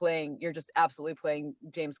long, you're just absolutely playing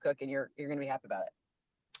James Cook and you're going to be happy about it.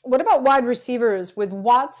 What about wide receivers with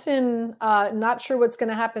Watson? Not sure what's going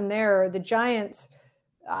to happen there. The Giants,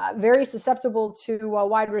 very susceptible to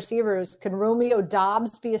wide receivers. Can Romeo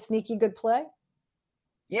Doubs be a sneaky good play?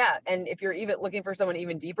 Yeah, and if you're even looking for someone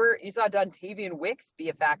even deeper, you saw Dontavian Wicks be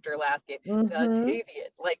a factor last game. Mm-hmm. Dontavian,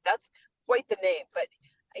 like, that's quite the name. But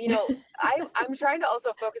I'm trying to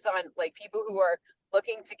also focus on like people who are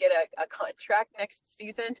looking to get a contract next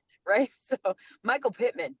season, right? So Michael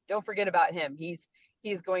Pittman, don't forget about him. He's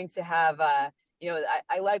going to have I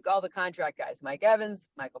like all the contract guys: Mike Evans,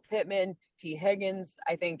 Michael Pittman, T. Higgins.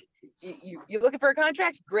 I think you're looking for a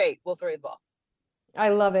contract? Great, we'll throw you the ball. I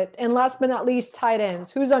love it. And last but not least, tight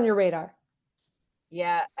ends. Who's on your radar?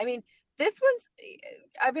 Yeah, I mean,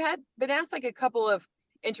 I've been asked like a couple of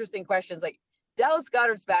interesting questions. Like, Dallas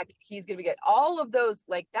Goedert's back. He's going to be good. All of those,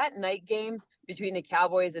 like that night game between the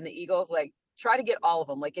Cowboys and the Eagles, like, try to get all of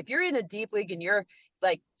them. Like, if you're in a deep league and you're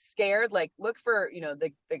like scared, like, look for,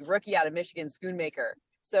 the rookie out of Michigan, Schoonmaker.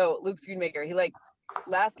 So Luke Schoonmaker, he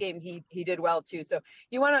last game he did well too. So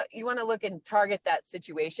you want to look and target that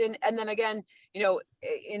situation. And then again,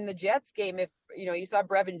 in the Jets game, if you saw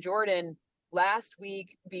Brevin Jordan last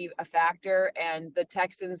week be a factor, and the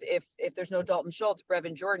Texans, if there's no Dalton Schultz,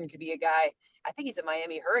 Brevin Jordan could be a guy. I think he's a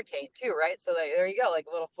Miami Hurricane too, right? So there you go, like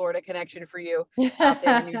a little Florida connection for you out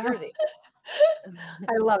there in New Jersey.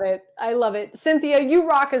 I love it. Cynthia, you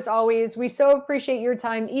rock as always. We so appreciate your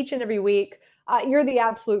time each and every week. You're the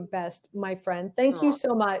absolute best, my friend. Thank you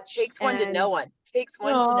so much. Takes one to know one. Takes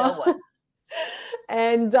one to know one.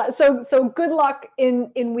 And so good luck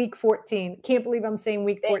in week 14. Can't believe I'm saying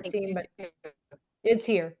week 14, but it's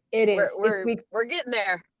here. It is. We're getting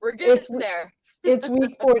there. We're getting there. It's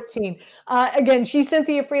week 14. Again, she's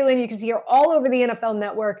Cynthia Freelund. You can see her all over the NFL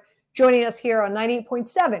Network, joining us here on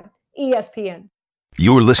 98.7 ESPN.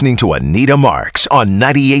 You're listening to Anita Marks on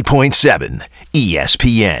 98.7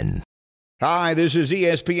 ESPN. Hi, this is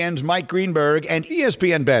ESPN's Mike Greenberg, and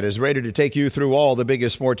ESPN Bet is ready to take you through all the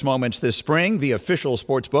biggest sports moments this spring. The official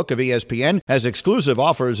sports book of ESPN has exclusive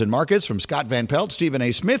offers and markets from Scott Van Pelt, Stephen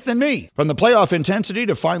A. Smith, and me. From the playoff intensity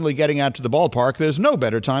to finally getting out to the ballpark, there's no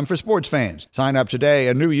better time for sports fans. Sign up today,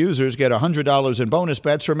 and new users get $100 in bonus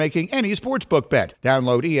bets for making any sportsbook bet.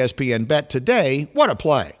 Download ESPN Bet today. What a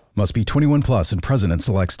play. Must be 21 plus and present in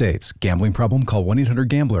select states. Gambling problem? Call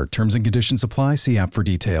 1-800-GAMBLER. Terms and conditions apply. See app for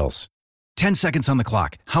details. 10 seconds on the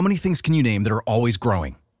clock. How many things can you name that are always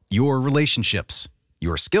growing? Your relationships,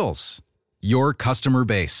 your skills, your customer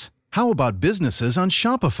base. How about businesses on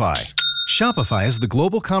Shopify? Shopify is the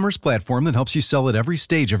global commerce platform that helps you sell at every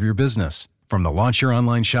stage of your business. From the launch your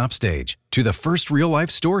online shop stage to the first real-life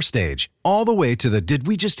store stage, all the way to the did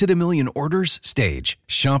we just hit a million orders stage.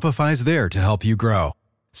 Shopify's there to help you grow.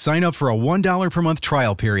 Sign up for a $1 per month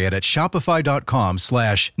trial period at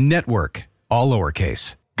shopify.com/network, all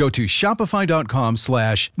lowercase. Go to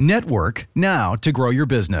shopify.com/network now to grow your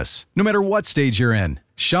business, no matter what stage you're in.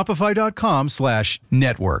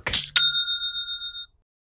 Shopify.com/network.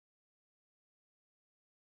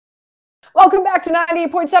 Welcome back to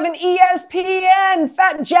 98.7 ESPN.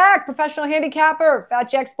 Fat Jack, professional handicapper,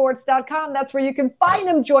 fatjacksports.com. That's where you can find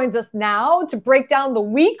him. Joins us now to break down the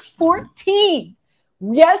week 14.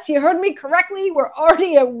 Yes, you heard me correctly. We're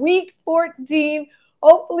already at week 14.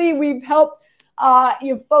 Hopefully we've helped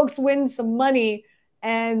you folks win some money,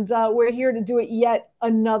 and we're here to do it yet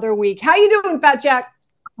another week. How you doing, Fat Jack?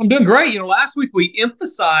 I'm doing great. Last week we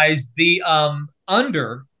emphasized the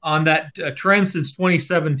under on that trend since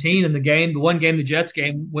 2017 in the one game, the Jets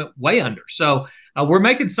game, went way under. So we're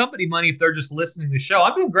making somebody money if they're just listening to the show.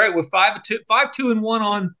 I'm doing great with 5-2-1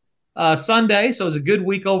 on Sunday. So it was a good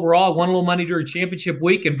week overall. I won a little money during championship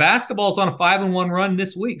week, and basketball's on a 5-1 run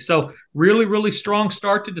this week. So really, really strong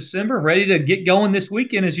start to December. Ready to get going this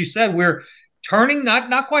weekend. As you said, we're turning,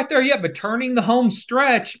 not quite there yet, but turning the home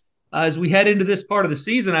stretch as we head into this part of the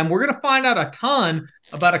season. And we're going to find out a ton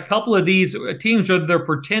about a couple of these teams, whether they're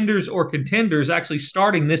pretenders or contenders, actually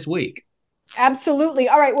starting this week. Absolutely.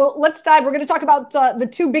 All right, well, let's dive. We're going to talk about the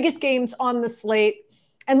two biggest games on the slate.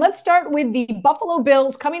 And let's start with the Buffalo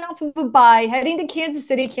Bills coming off of a bye, heading to Kansas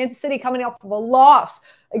City. Kansas City coming off of a loss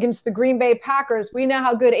against the Green Bay Packers. We know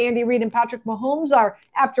how good Andy Reid and Patrick Mahomes are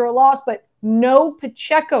after a loss, but no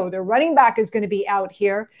Pacheco. Their running back is going to be out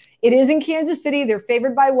here. It is in Kansas City. They're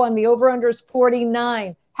favored by 1. The over-under is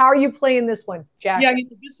 49. How are you playing this one, Jack? Yeah,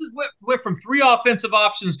 this is went from 3 offensive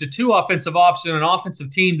options to 2 offensive options, an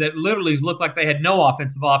offensive team that literally looked like they had no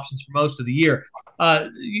offensive options for most of the year.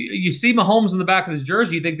 You see Mahomes in the back of his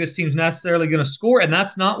jersey, you think this team's necessarily going to score, and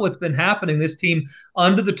that's not what's been happening. This team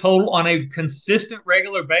under the total on a consistent,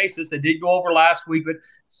 regular basis. They did go over last week, but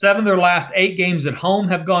 7 of their last 8 games at home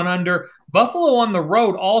have gone under. Buffalo on the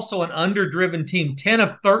road, also an under-driven team. 10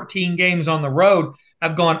 of 13 games on the road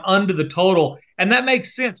have gone under the total, and that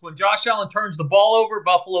makes sense. When Josh Allen turns the ball over,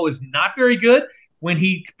 Buffalo is not very good. When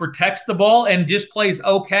he protects the ball and just plays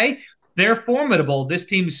okay, they're formidable. This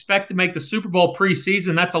team is expected to make the Super Bowl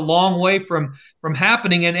preseason. That's a long way from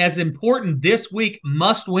happening. And as important, this week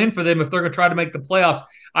must win for them if they're going to try to make the playoffs.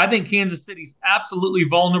 I think Kansas City's absolutely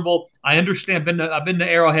vulnerable. I understand. I've been to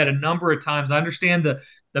Arrowhead a number of times. I understand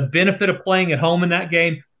the benefit of playing at home in that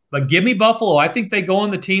game. But give me Buffalo. I think they go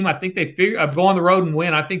on the team. I think they go on the road and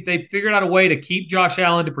win. I think they figured out a way to keep Josh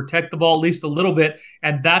Allen to protect the ball at least a little bit,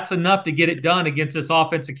 and that's enough to get it done against this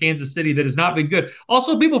offense of Kansas City that has not been good.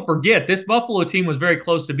 Also, people forget this Buffalo team was very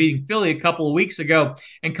close to beating Philly a couple of weeks ago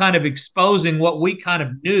and kind of exposing what we kind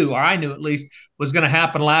of knew, or I knew at least, was going to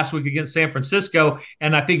happen last week against San Francisco,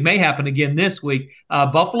 and I think may happen again this week.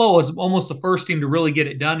 Buffalo was almost the first team to really get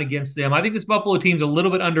it done against them. I think this Buffalo team's a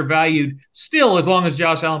little bit undervalued still, as long as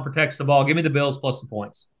Josh Allen protects the ball. Give me the Bills plus the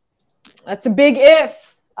points. That's a big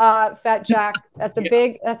if, Fat Jack. That's a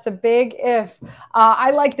big if. I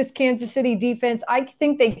like this Kansas City defense. I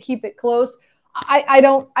think they keep it close.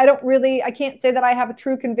 I can't say that I have a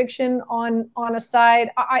true conviction on a side.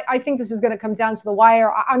 I think this is going to come down to the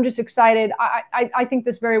wire. I'm just excited. I think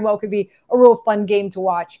this very well could be a real fun game to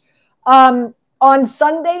watch. On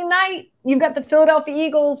Sunday night, you've got the Philadelphia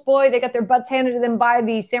Eagles. Boy, they got their butts handed to them by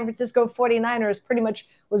the San Francisco 49ers. Pretty much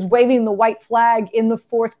was waving the white flag in the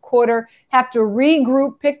fourth quarter. Have to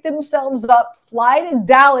regroup, pick themselves up, fly to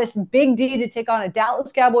Dallas, Big D, to take on a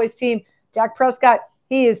Dallas Cowboys team. Dak Prescott,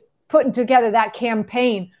 he is putting together that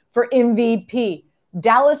campaign for MVP.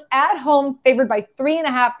 Dallas at home, favored by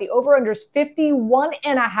 3.5. The over-under is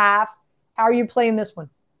 51.5. How are you playing this one?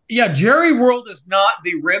 Yeah, Jerry World is not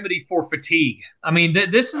the remedy for fatigue. I mean,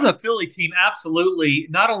 this is a Philly team absolutely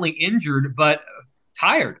not only injured, but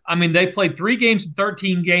tired. I mean, they played 3 games in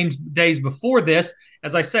 13 days before this.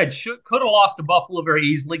 As I said, could have lost to Buffalo very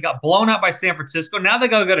easily, got blown out by San Francisco. Now they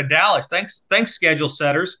got to go to Dallas. Thanks, schedule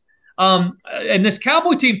setters. And this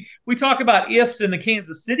Cowboy team, we talk about ifs in the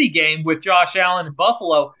Kansas City game with Josh Allen and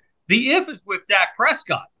Buffalo. The if is with Dak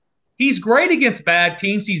Prescott. He's great against bad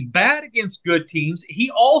teams. He's bad against good teams. He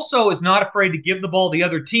also is not afraid to give the ball to the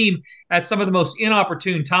other team at some of the most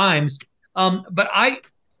inopportune times. But have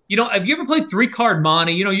you ever played 3-card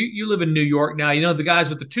monte? You live in New York now. The guys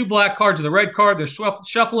with the 2 black cards and the red card, they're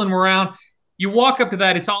shuffling them around. You walk up to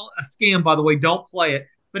that. It's all a scam, by the way. Don't play it.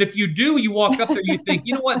 But if you do, you walk up there and you think,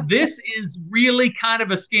 you know what? This is really kind of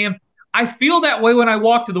a scam. I feel that way when I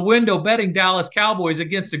walk to the window betting Dallas Cowboys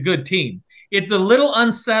against a good team. It's a little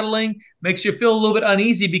unsettling, makes you feel a little bit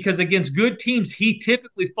uneasy because against good teams, he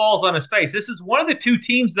typically falls on his face. This is one of the 2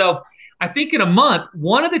 teams, though, I think in a month,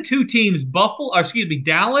 one of the 2 teams,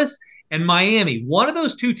 Dallas and Miami, one of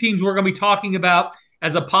those 2 teams we're going to be talking about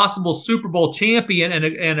as a possible Super Bowl champion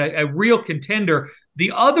and a real contender.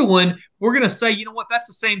 The other one, we're going to say, you know what, that's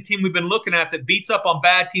the same team we've been looking at that beats up on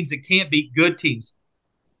bad teams that can't beat good teams.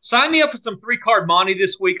 Sign me up for some 3-card monte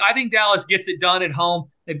this week. I think Dallas gets it done at home.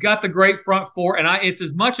 They've got the great front four, and it's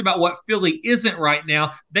as much about what Philly isn't right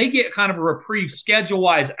now. They get kind of a reprieve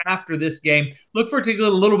schedule-wise after this game. Look for it to get a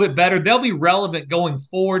little bit better. They'll be relevant going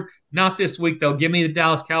forward. Not this week, though. Give me the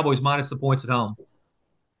Dallas Cowboys minus the points at home.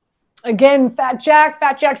 Again, Fat Jack,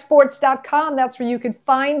 fatjacksports.com. That's where you can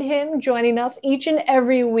find him, joining us each and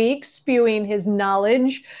every week, spewing his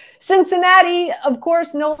knowledge. Cincinnati, of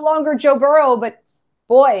course, no longer Joe Burrow, but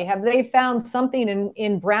boy, have they found something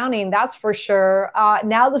in Browning, that's for sure.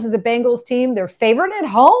 Now this is a Bengals team. They're favored at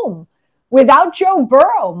home without Joe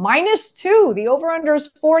Burrow, -2. The over-under is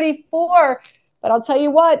 44. But I'll tell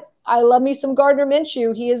you what, I love me some Gardner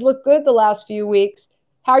Minshew. He has looked good the last few weeks.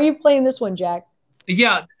 How are you playing this one, Jack?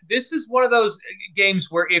 Yeah, this is one of those games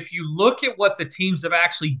where if you look at what the teams have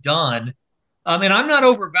actually done, and I'm not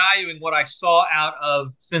overvaluing what I saw out of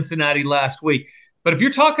Cincinnati last week, but if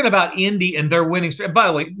you're talking about Indy and their winning streak, by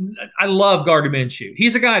the way, I love Gardner Minshew.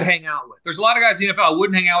 He's a guy I'd hang out with. There's a lot of guys in the NFL I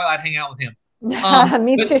wouldn't hang out with. I'd hang out with him.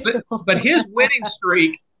 Me too. But his winning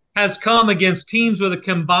streak has come against teams with a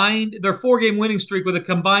combined, their 4-game winning streak with a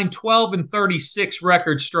combined 12-36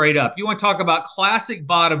 record straight up. You want to talk about classic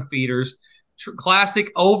bottom feeders,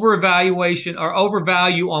 classic overvaluation or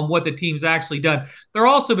overvalue on what the team's actually done. They're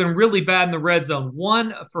also been really bad in the red zone,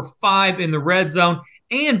 1 for 5 in the red zone.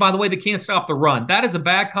 And by the way, they can't stop the run. That is a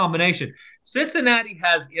bad combination. Cincinnati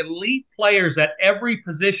has elite players at every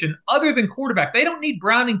position other than quarterback. They don't need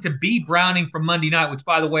Browning to be Browning from Monday night, which,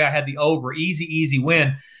 by the way, I had the over. Easy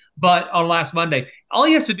win. But on last Monday, all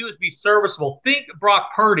he has to do is be serviceable. Think Brock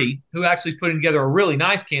Purdy, who actually is putting together a really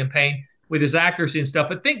nice campaign with his accuracy and stuff.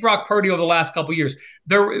 But think Brock Purdy over the last couple of years.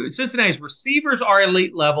 Cincinnati's receivers are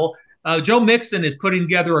elite level. Joe Mixon is putting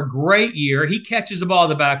together a great year. He catches the ball in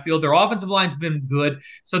the backfield. Their offensive line's been good.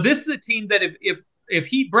 So this is a team that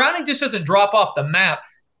if Browning just doesn't drop off the map,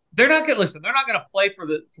 they're not going to play for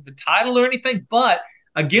the title or anything. But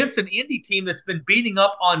against an Indy team that's been beating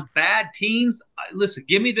up on bad teams, listen,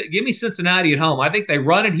 give me Cincinnati at home. I think they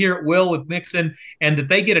run it here at will with Mixon, and that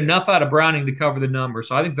they get enough out of Browning to cover the number.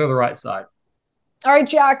 So I think they're the right side. All right,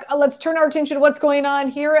 Jack, let's turn our attention to what's going on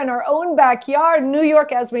here in our own backyard. New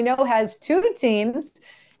York, as we know, has 2 teams,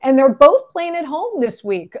 and they're both playing at home this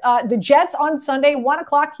week. The Jets on Sunday, 1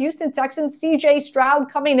 o'clock, Houston Texans, C.J.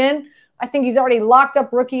 Stroud coming in. I think he's already locked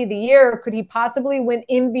up Rookie of the Year. Could he possibly win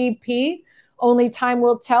MVP? Only time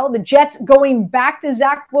will tell. The Jets going back to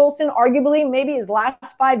Zach Wilson, arguably maybe his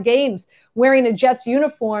last 5 games wearing a Jets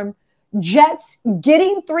uniform. Jets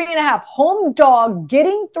getting 3.5. Home dog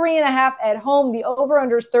getting 3.5 at home. The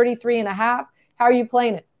over-under is 33.5. How are you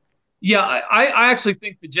playing it? Yeah, I actually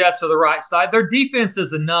think the Jets are the right side. Their defense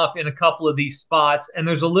is enough in a couple of these spots, and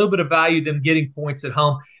there's a little bit of value them getting points at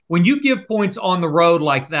home. When you give points on the road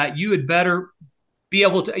like that, you better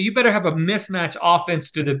have a mismatch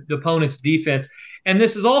offense to the opponent's defense. And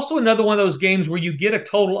this is also another one of those games where you get a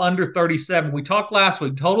total under 37. We talked last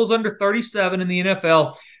week, totals under 37 in the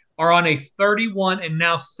NFL are on a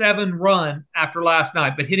 31-7 run after last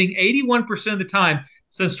night, but hitting 81% of the time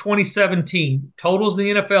since 2017. Totals in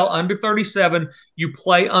the NFL under 37, you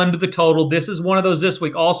play under the total. This is one of those this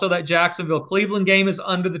week. Also, that Jacksonville-Cleveland game is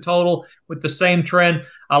under the total with the same trend.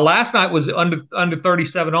 Last night was under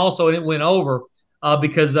 37 also, and it went over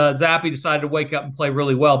because Zappe decided to wake up and play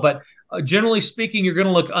really well. But generally speaking, you're going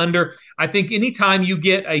to look under. I think anytime you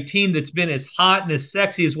get a team that's been as hot and as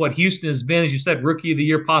sexy as what Houston has been, as you said, Rookie of the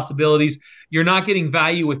Year possibilities, you're not getting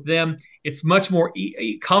value with them. It's much more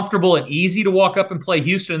comfortable and easy to walk up and play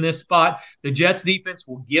Houston in this spot. The Jets defense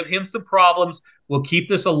will give him some problems. We'll keep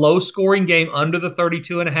this a low-scoring game. Under the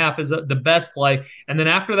 32.5 is the best play. And then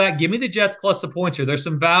after that, give me the Jets plus the points here. There's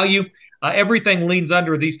some value. Everything leans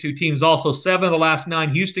under these two teams. Also, 7 of the last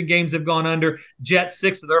 9 Houston games have gone under. Jets,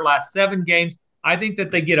 6 of their last 7 games. I think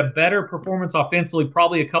that they get a better performance offensively,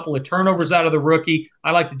 probably a couple of turnovers out of the rookie.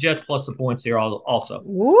 I like the Jets plus the points here also.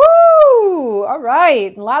 Woo! All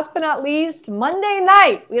right. And last but not least, Monday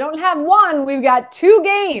night. We don't have one. We've got 2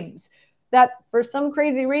 games that, for some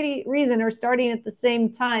crazy reason, are starting at the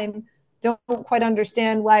same time. Don't quite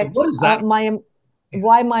understand why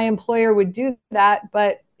why my employer would do that,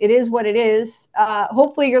 but it is what it is.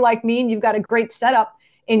 Hopefully you're like me and you've got a great setup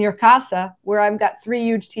in your casa where I've got 3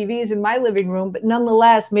 huge TVs in my living room, but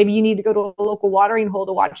nonetheless, maybe you need to go to a local watering hole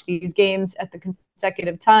to watch these games at the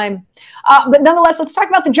consecutive time. But nonetheless, let's talk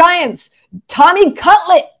about the Giants. Tommy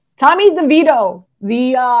Cutlet, Tommy DeVito.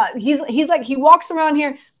 He's like, he walks around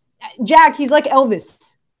here. Jack, he's like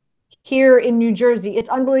Elvis here in New Jersey. It's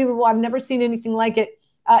unbelievable. I've never seen anything like it.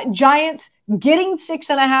 Giants getting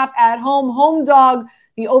 6.5 at home. Home dog.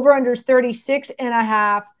 The over-under is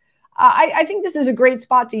 36.5. I think this is a great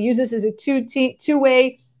spot to use this as a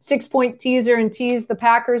two-way 6-point teaser and tease the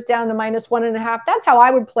Packers down to -1.5. That's how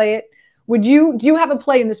I would play it. Do you have a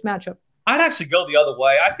play in this matchup? I'd actually go the other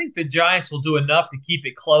way. I think the Giants will do enough to keep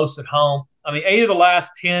it close at home. I mean, 8 of the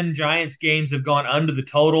last 10 Giants games have gone under the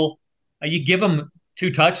total. You give them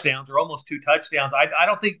 2 touchdowns or almost 2 touchdowns. I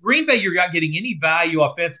don't think Green Bay, you're not getting any value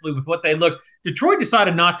offensively with what they look. Detroit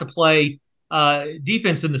decided not to play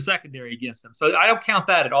defense in the secondary against them. So I don't count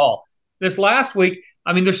that at all. This last week,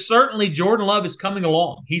 I mean, there's certainly Jordan Love is coming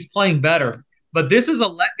along. He's playing better. But this is a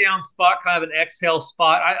letdown spot, kind of an exhale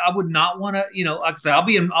spot. I would not want to, like I say, I'll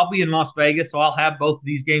be in Las Vegas, so I'll have both of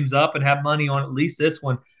these games up and have money on at least this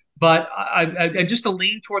one. But I just to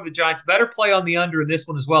lean toward the Giants, better play on the under in this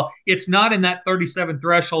one as well. It's not in that 37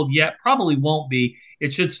 threshold yet, probably won't be.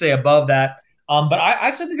 It should stay above that. But I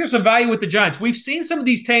actually think there's some value with the Giants. We've seen some of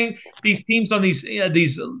these teams on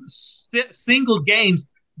these single games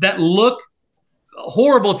that look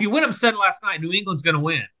horrible. If you win upset last night, New England's going to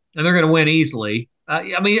win. And they're going to win easily.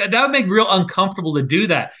 I mean, that would make real uncomfortable to do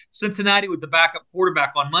that. Cincinnati with the backup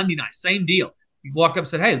quarterback on Monday night, same deal. You walk up and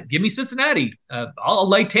said, hey, give me Cincinnati. I'll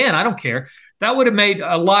lay 10. I don't care. That would have made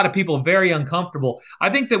a lot of people very uncomfortable. I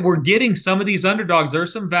think that we're getting some of these underdogs.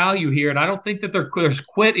 There's some value here, and I don't think that there's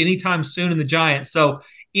quit anytime soon in the Giants. So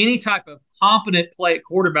any type of competent play at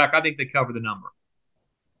quarterback, I think they cover the number.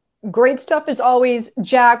 Great stuff as always,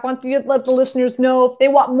 Jack. Want you to let the listeners know if they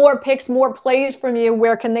want more picks, more plays from you,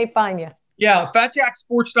 where can they find you? Yeah,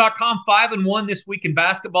 FatJackSports.com, 5-1 this week in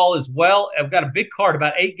basketball as well. I've got a big card,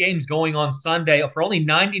 about 8 games going on Sunday for only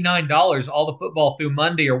 $99. All the football through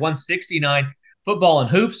Monday, or $169 football and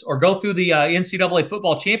hoops, or go through the NCAA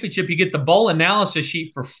football championship. You get the bowl analysis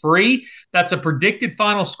sheet for free. That's a predicted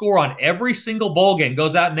final score on every single bowl game.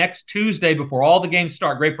 Goes out next Tuesday before all the games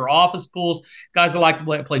start. Great for office pools, guys that like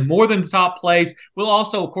to play more than the top plays. We'll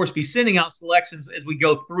also, of course, be sending out selections as we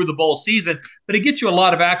go through the bowl season, but it gets you a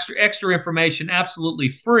lot of extra information absolutely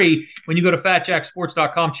free. When you go to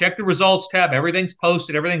FatJackSports.com, check the results tab. Everything's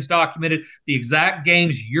posted. Everything's documented. The exact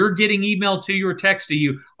games you're getting emailed to you or text to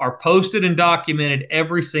you are posted and documented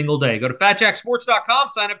every single day. Go to FatJackSports.com,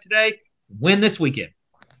 sign up today, win this weekend.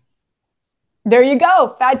 There you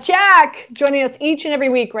go. Fat Jack joining us each and every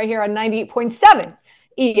week right here on 98.7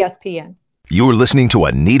 ESPN. You're listening to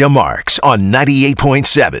Anita Marks on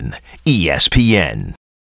 98.7 ESPN.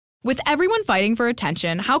 With everyone fighting for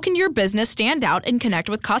attention, how can your business stand out and connect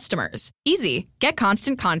with customers? Easy. Get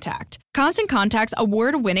Constant Contact. Constant Contact's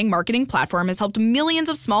award-winning marketing platform has helped millions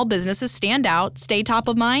of small businesses stand out, stay top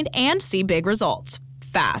of mind, and see big results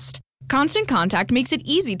fast. Constant Contact makes it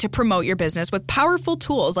easy to promote your business with powerful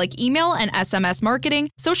tools like email and SMS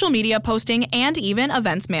marketing, social media posting, and even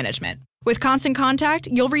events management. With Constant Contact,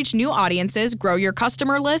 you'll reach new audiences, grow your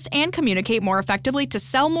customer list, and communicate more effectively to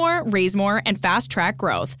sell more, raise more, and fast-track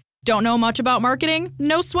growth. Don't know much about marketing?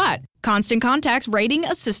 No sweat. Constant Contact's writing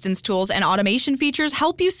assistance tools and automation features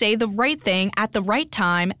help you say the right thing at the right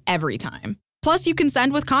time, every time. Plus, you can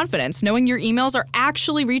send with confidence, knowing your emails are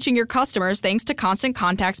actually reaching your customers thanks to Constant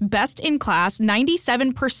Contact's best-in-class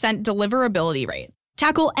 97% deliverability rate.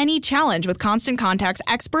 Tackle any challenge with Constant Contact's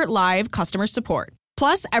expert live customer support.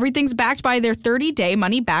 Plus, everything's backed by their 30-day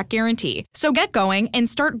money-back guarantee. So get going and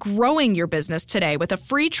start growing your business today with a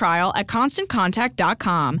free trial at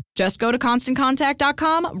ConstantContact.com. Just go to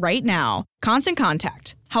ConstantContact.com right now. Constant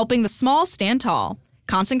Contact, helping the small stand tall.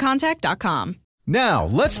 ConstantContact.com. Now,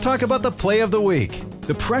 let's talk about the play of the week.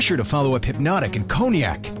 The pressure to follow up Hypnotic and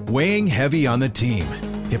Cognac, weighing heavy on the team.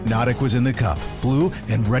 Hypnotic was in the cup, blue,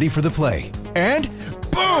 and ready for the play. And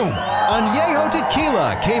boom! Añejo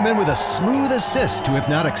Tequila came in with a smooth assist to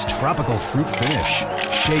Hypnotic's tropical fruit finish.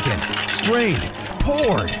 Shaken, strained,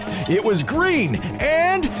 poured. It was green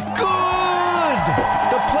and good!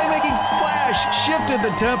 The playmaking splash shifted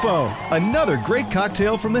the tempo. Another great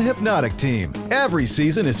cocktail from the Hypnotic team. Every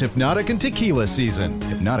season is Hypnotic and Tequila season.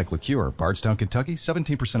 Hypnotic Liqueur, Bardstown, Kentucky,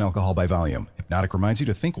 17% alcohol by volume. Hypnotic reminds you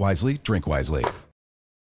to think wisely, drink wisely.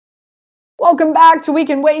 Welcome back to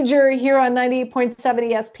Weekend Wager here on 98.7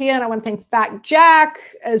 ESPN. I want to thank Fat Jack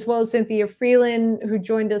as well as Cynthia Freelund, who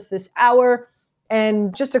joined us this hour.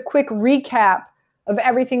 And just a quick recap of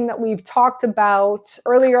everything that we've talked about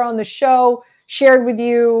earlier on the show, shared with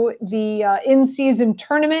you the in-season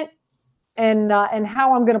tournament and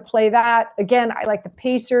how I'm going to play that. Again, I like the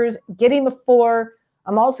Pacers getting the 4.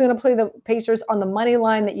 I'm also going to play the Pacers on the money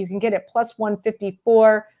line that you can get at plus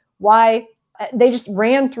 154. Why? They just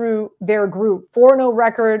ran through their group, 4-0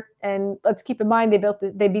 record, and let's keep in mind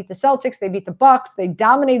they beat the Celtics, they beat the Bucks, they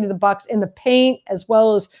dominated the Bucks in the paint, as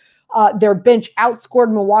well as their bench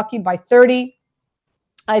outscored Milwaukee by 30.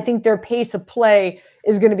 I think their pace of play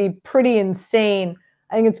is going to be pretty insane.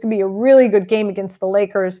 I think it's going to be a really good game against the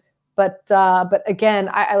Lakers, but again,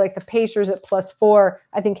 I like the Pacers at plus 4.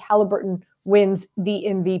 I think Halliburton wins the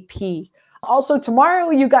MVP. Also, tomorrow,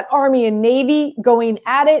 you got Army and Navy going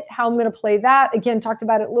at it. How I'm going to play that. Again, talked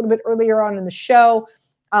about it a little bit earlier on in the show.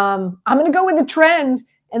 I'm going to go with the trend,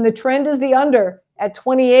 and the trend is the under at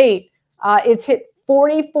 28. It's hit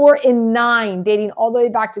 44-9, dating all the way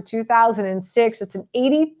back to 2006. It's an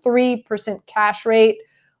 83% cash rate.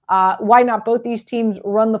 Why not? Both these teams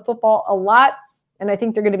run the football a lot, and I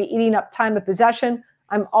think they're going to be eating up time of possession.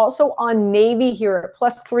 I'm also on Navy here at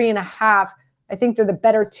plus 3.5. I think they're the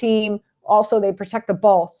better team. Also, they protect the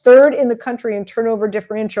ball. Third in the country in turnover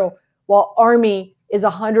differential, while Army is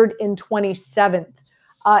 127th.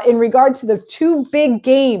 In regard to the two big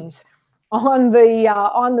games on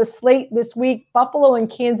the slate this week, Buffalo and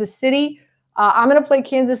Kansas City. I'm going to play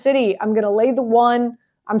Kansas City. I'm going to lay the 1.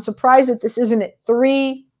 I'm surprised that this isn't at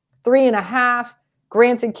 3.5.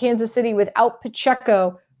 Granted, Kansas City without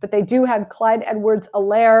Pacheco, but they do have Clyde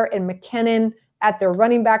Edwards-Helaire and McKinnon at their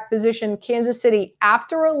running back position. Kansas City,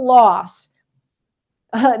 after a loss,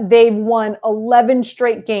 they've won 11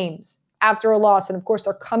 straight games after a loss. And of course,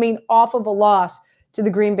 they're coming off of a loss to the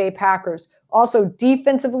Green Bay Packers. Also,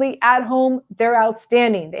 defensively at home, they're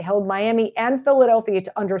outstanding. They held Miami and Philadelphia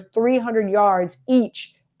to under 300 yards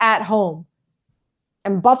each at home.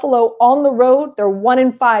 And Buffalo on the road, they're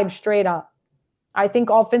 1-5 straight up. I think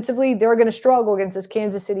offensively, they're going to struggle against this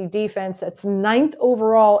Kansas City defense. That's 9th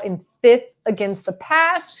overall and 5th against the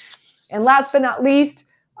pass. And last but not least,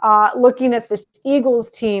 looking at this Eagles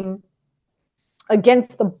team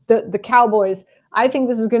against the Cowboys, I think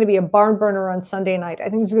this is going to be a barn burner on Sunday night. I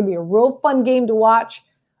think this is going to be a real fun game to watch.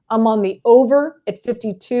 I'm on the over at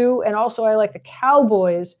 52, and also I like the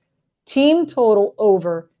Cowboys team total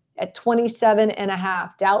over at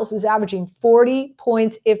 27.5. Dallas is averaging 40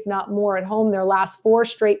 points, if not more, at home. Their last 4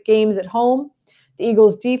 straight games at home. The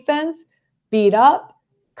Eagles defense beat up,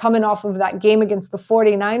 coming off of that game against the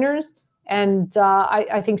 49ers. And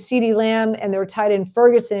I think CeeDee Lamb and their tight end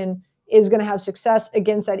Ferguson is going to have success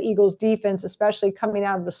against that Eagles defense, especially coming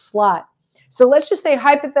out of the slot. So let's just say,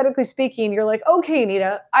 hypothetically speaking, you're like, okay,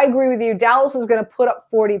 Anita, I agree with you. Dallas is going to put up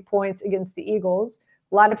 40 points against the Eagles.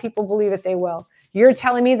 A lot of people believe that they will. You're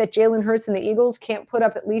telling me that Jalen Hurts and the Eagles can't put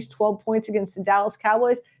up at least 12 points against the Dallas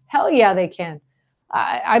Cowboys? Hell yeah, they can.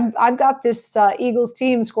 I've got this Eagles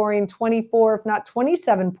team scoring 24, if not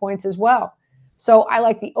 27 points as well. So I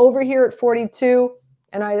like the over here at 42,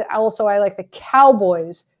 and I like the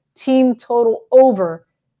Cowboys team total over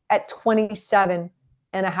at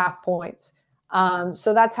 27.5 points.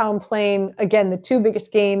 So that's how I'm playing, again, the 2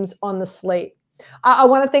 biggest games on the slate. I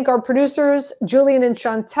want to thank our producers, Julian and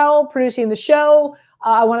Chantel, producing the show.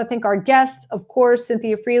 I want to thank our guests, of course,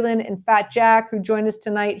 Cynthia Freelund and Fat Jack, who joined us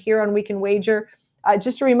tonight here on Weekend Wager.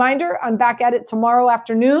 Just a reminder, I'm back at it tomorrow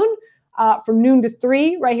afternoon from noon to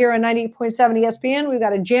 3 right here on 98.7 ESPN. We've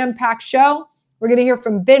got a jam-packed show. We're going to hear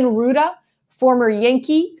from Ben Ruda, former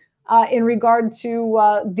Yankee, in regard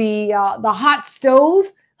to the hot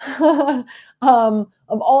stove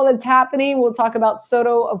of all that's happening. We'll talk about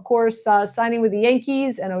Soto, of course, signing with the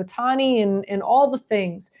Yankees, and Ohtani and all the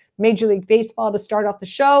things. Major League Baseball to start off the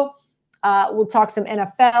show. We'll talk some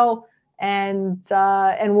NFL, and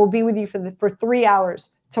we'll be with you for 3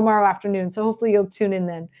 hours tomorrow afternoon. So hopefully you'll tune in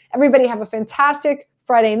then. Everybody have a fantastic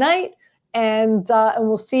Friday night, and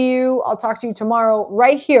we'll see you. I'll talk to you tomorrow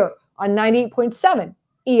right here on 98.7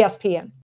 ESPN.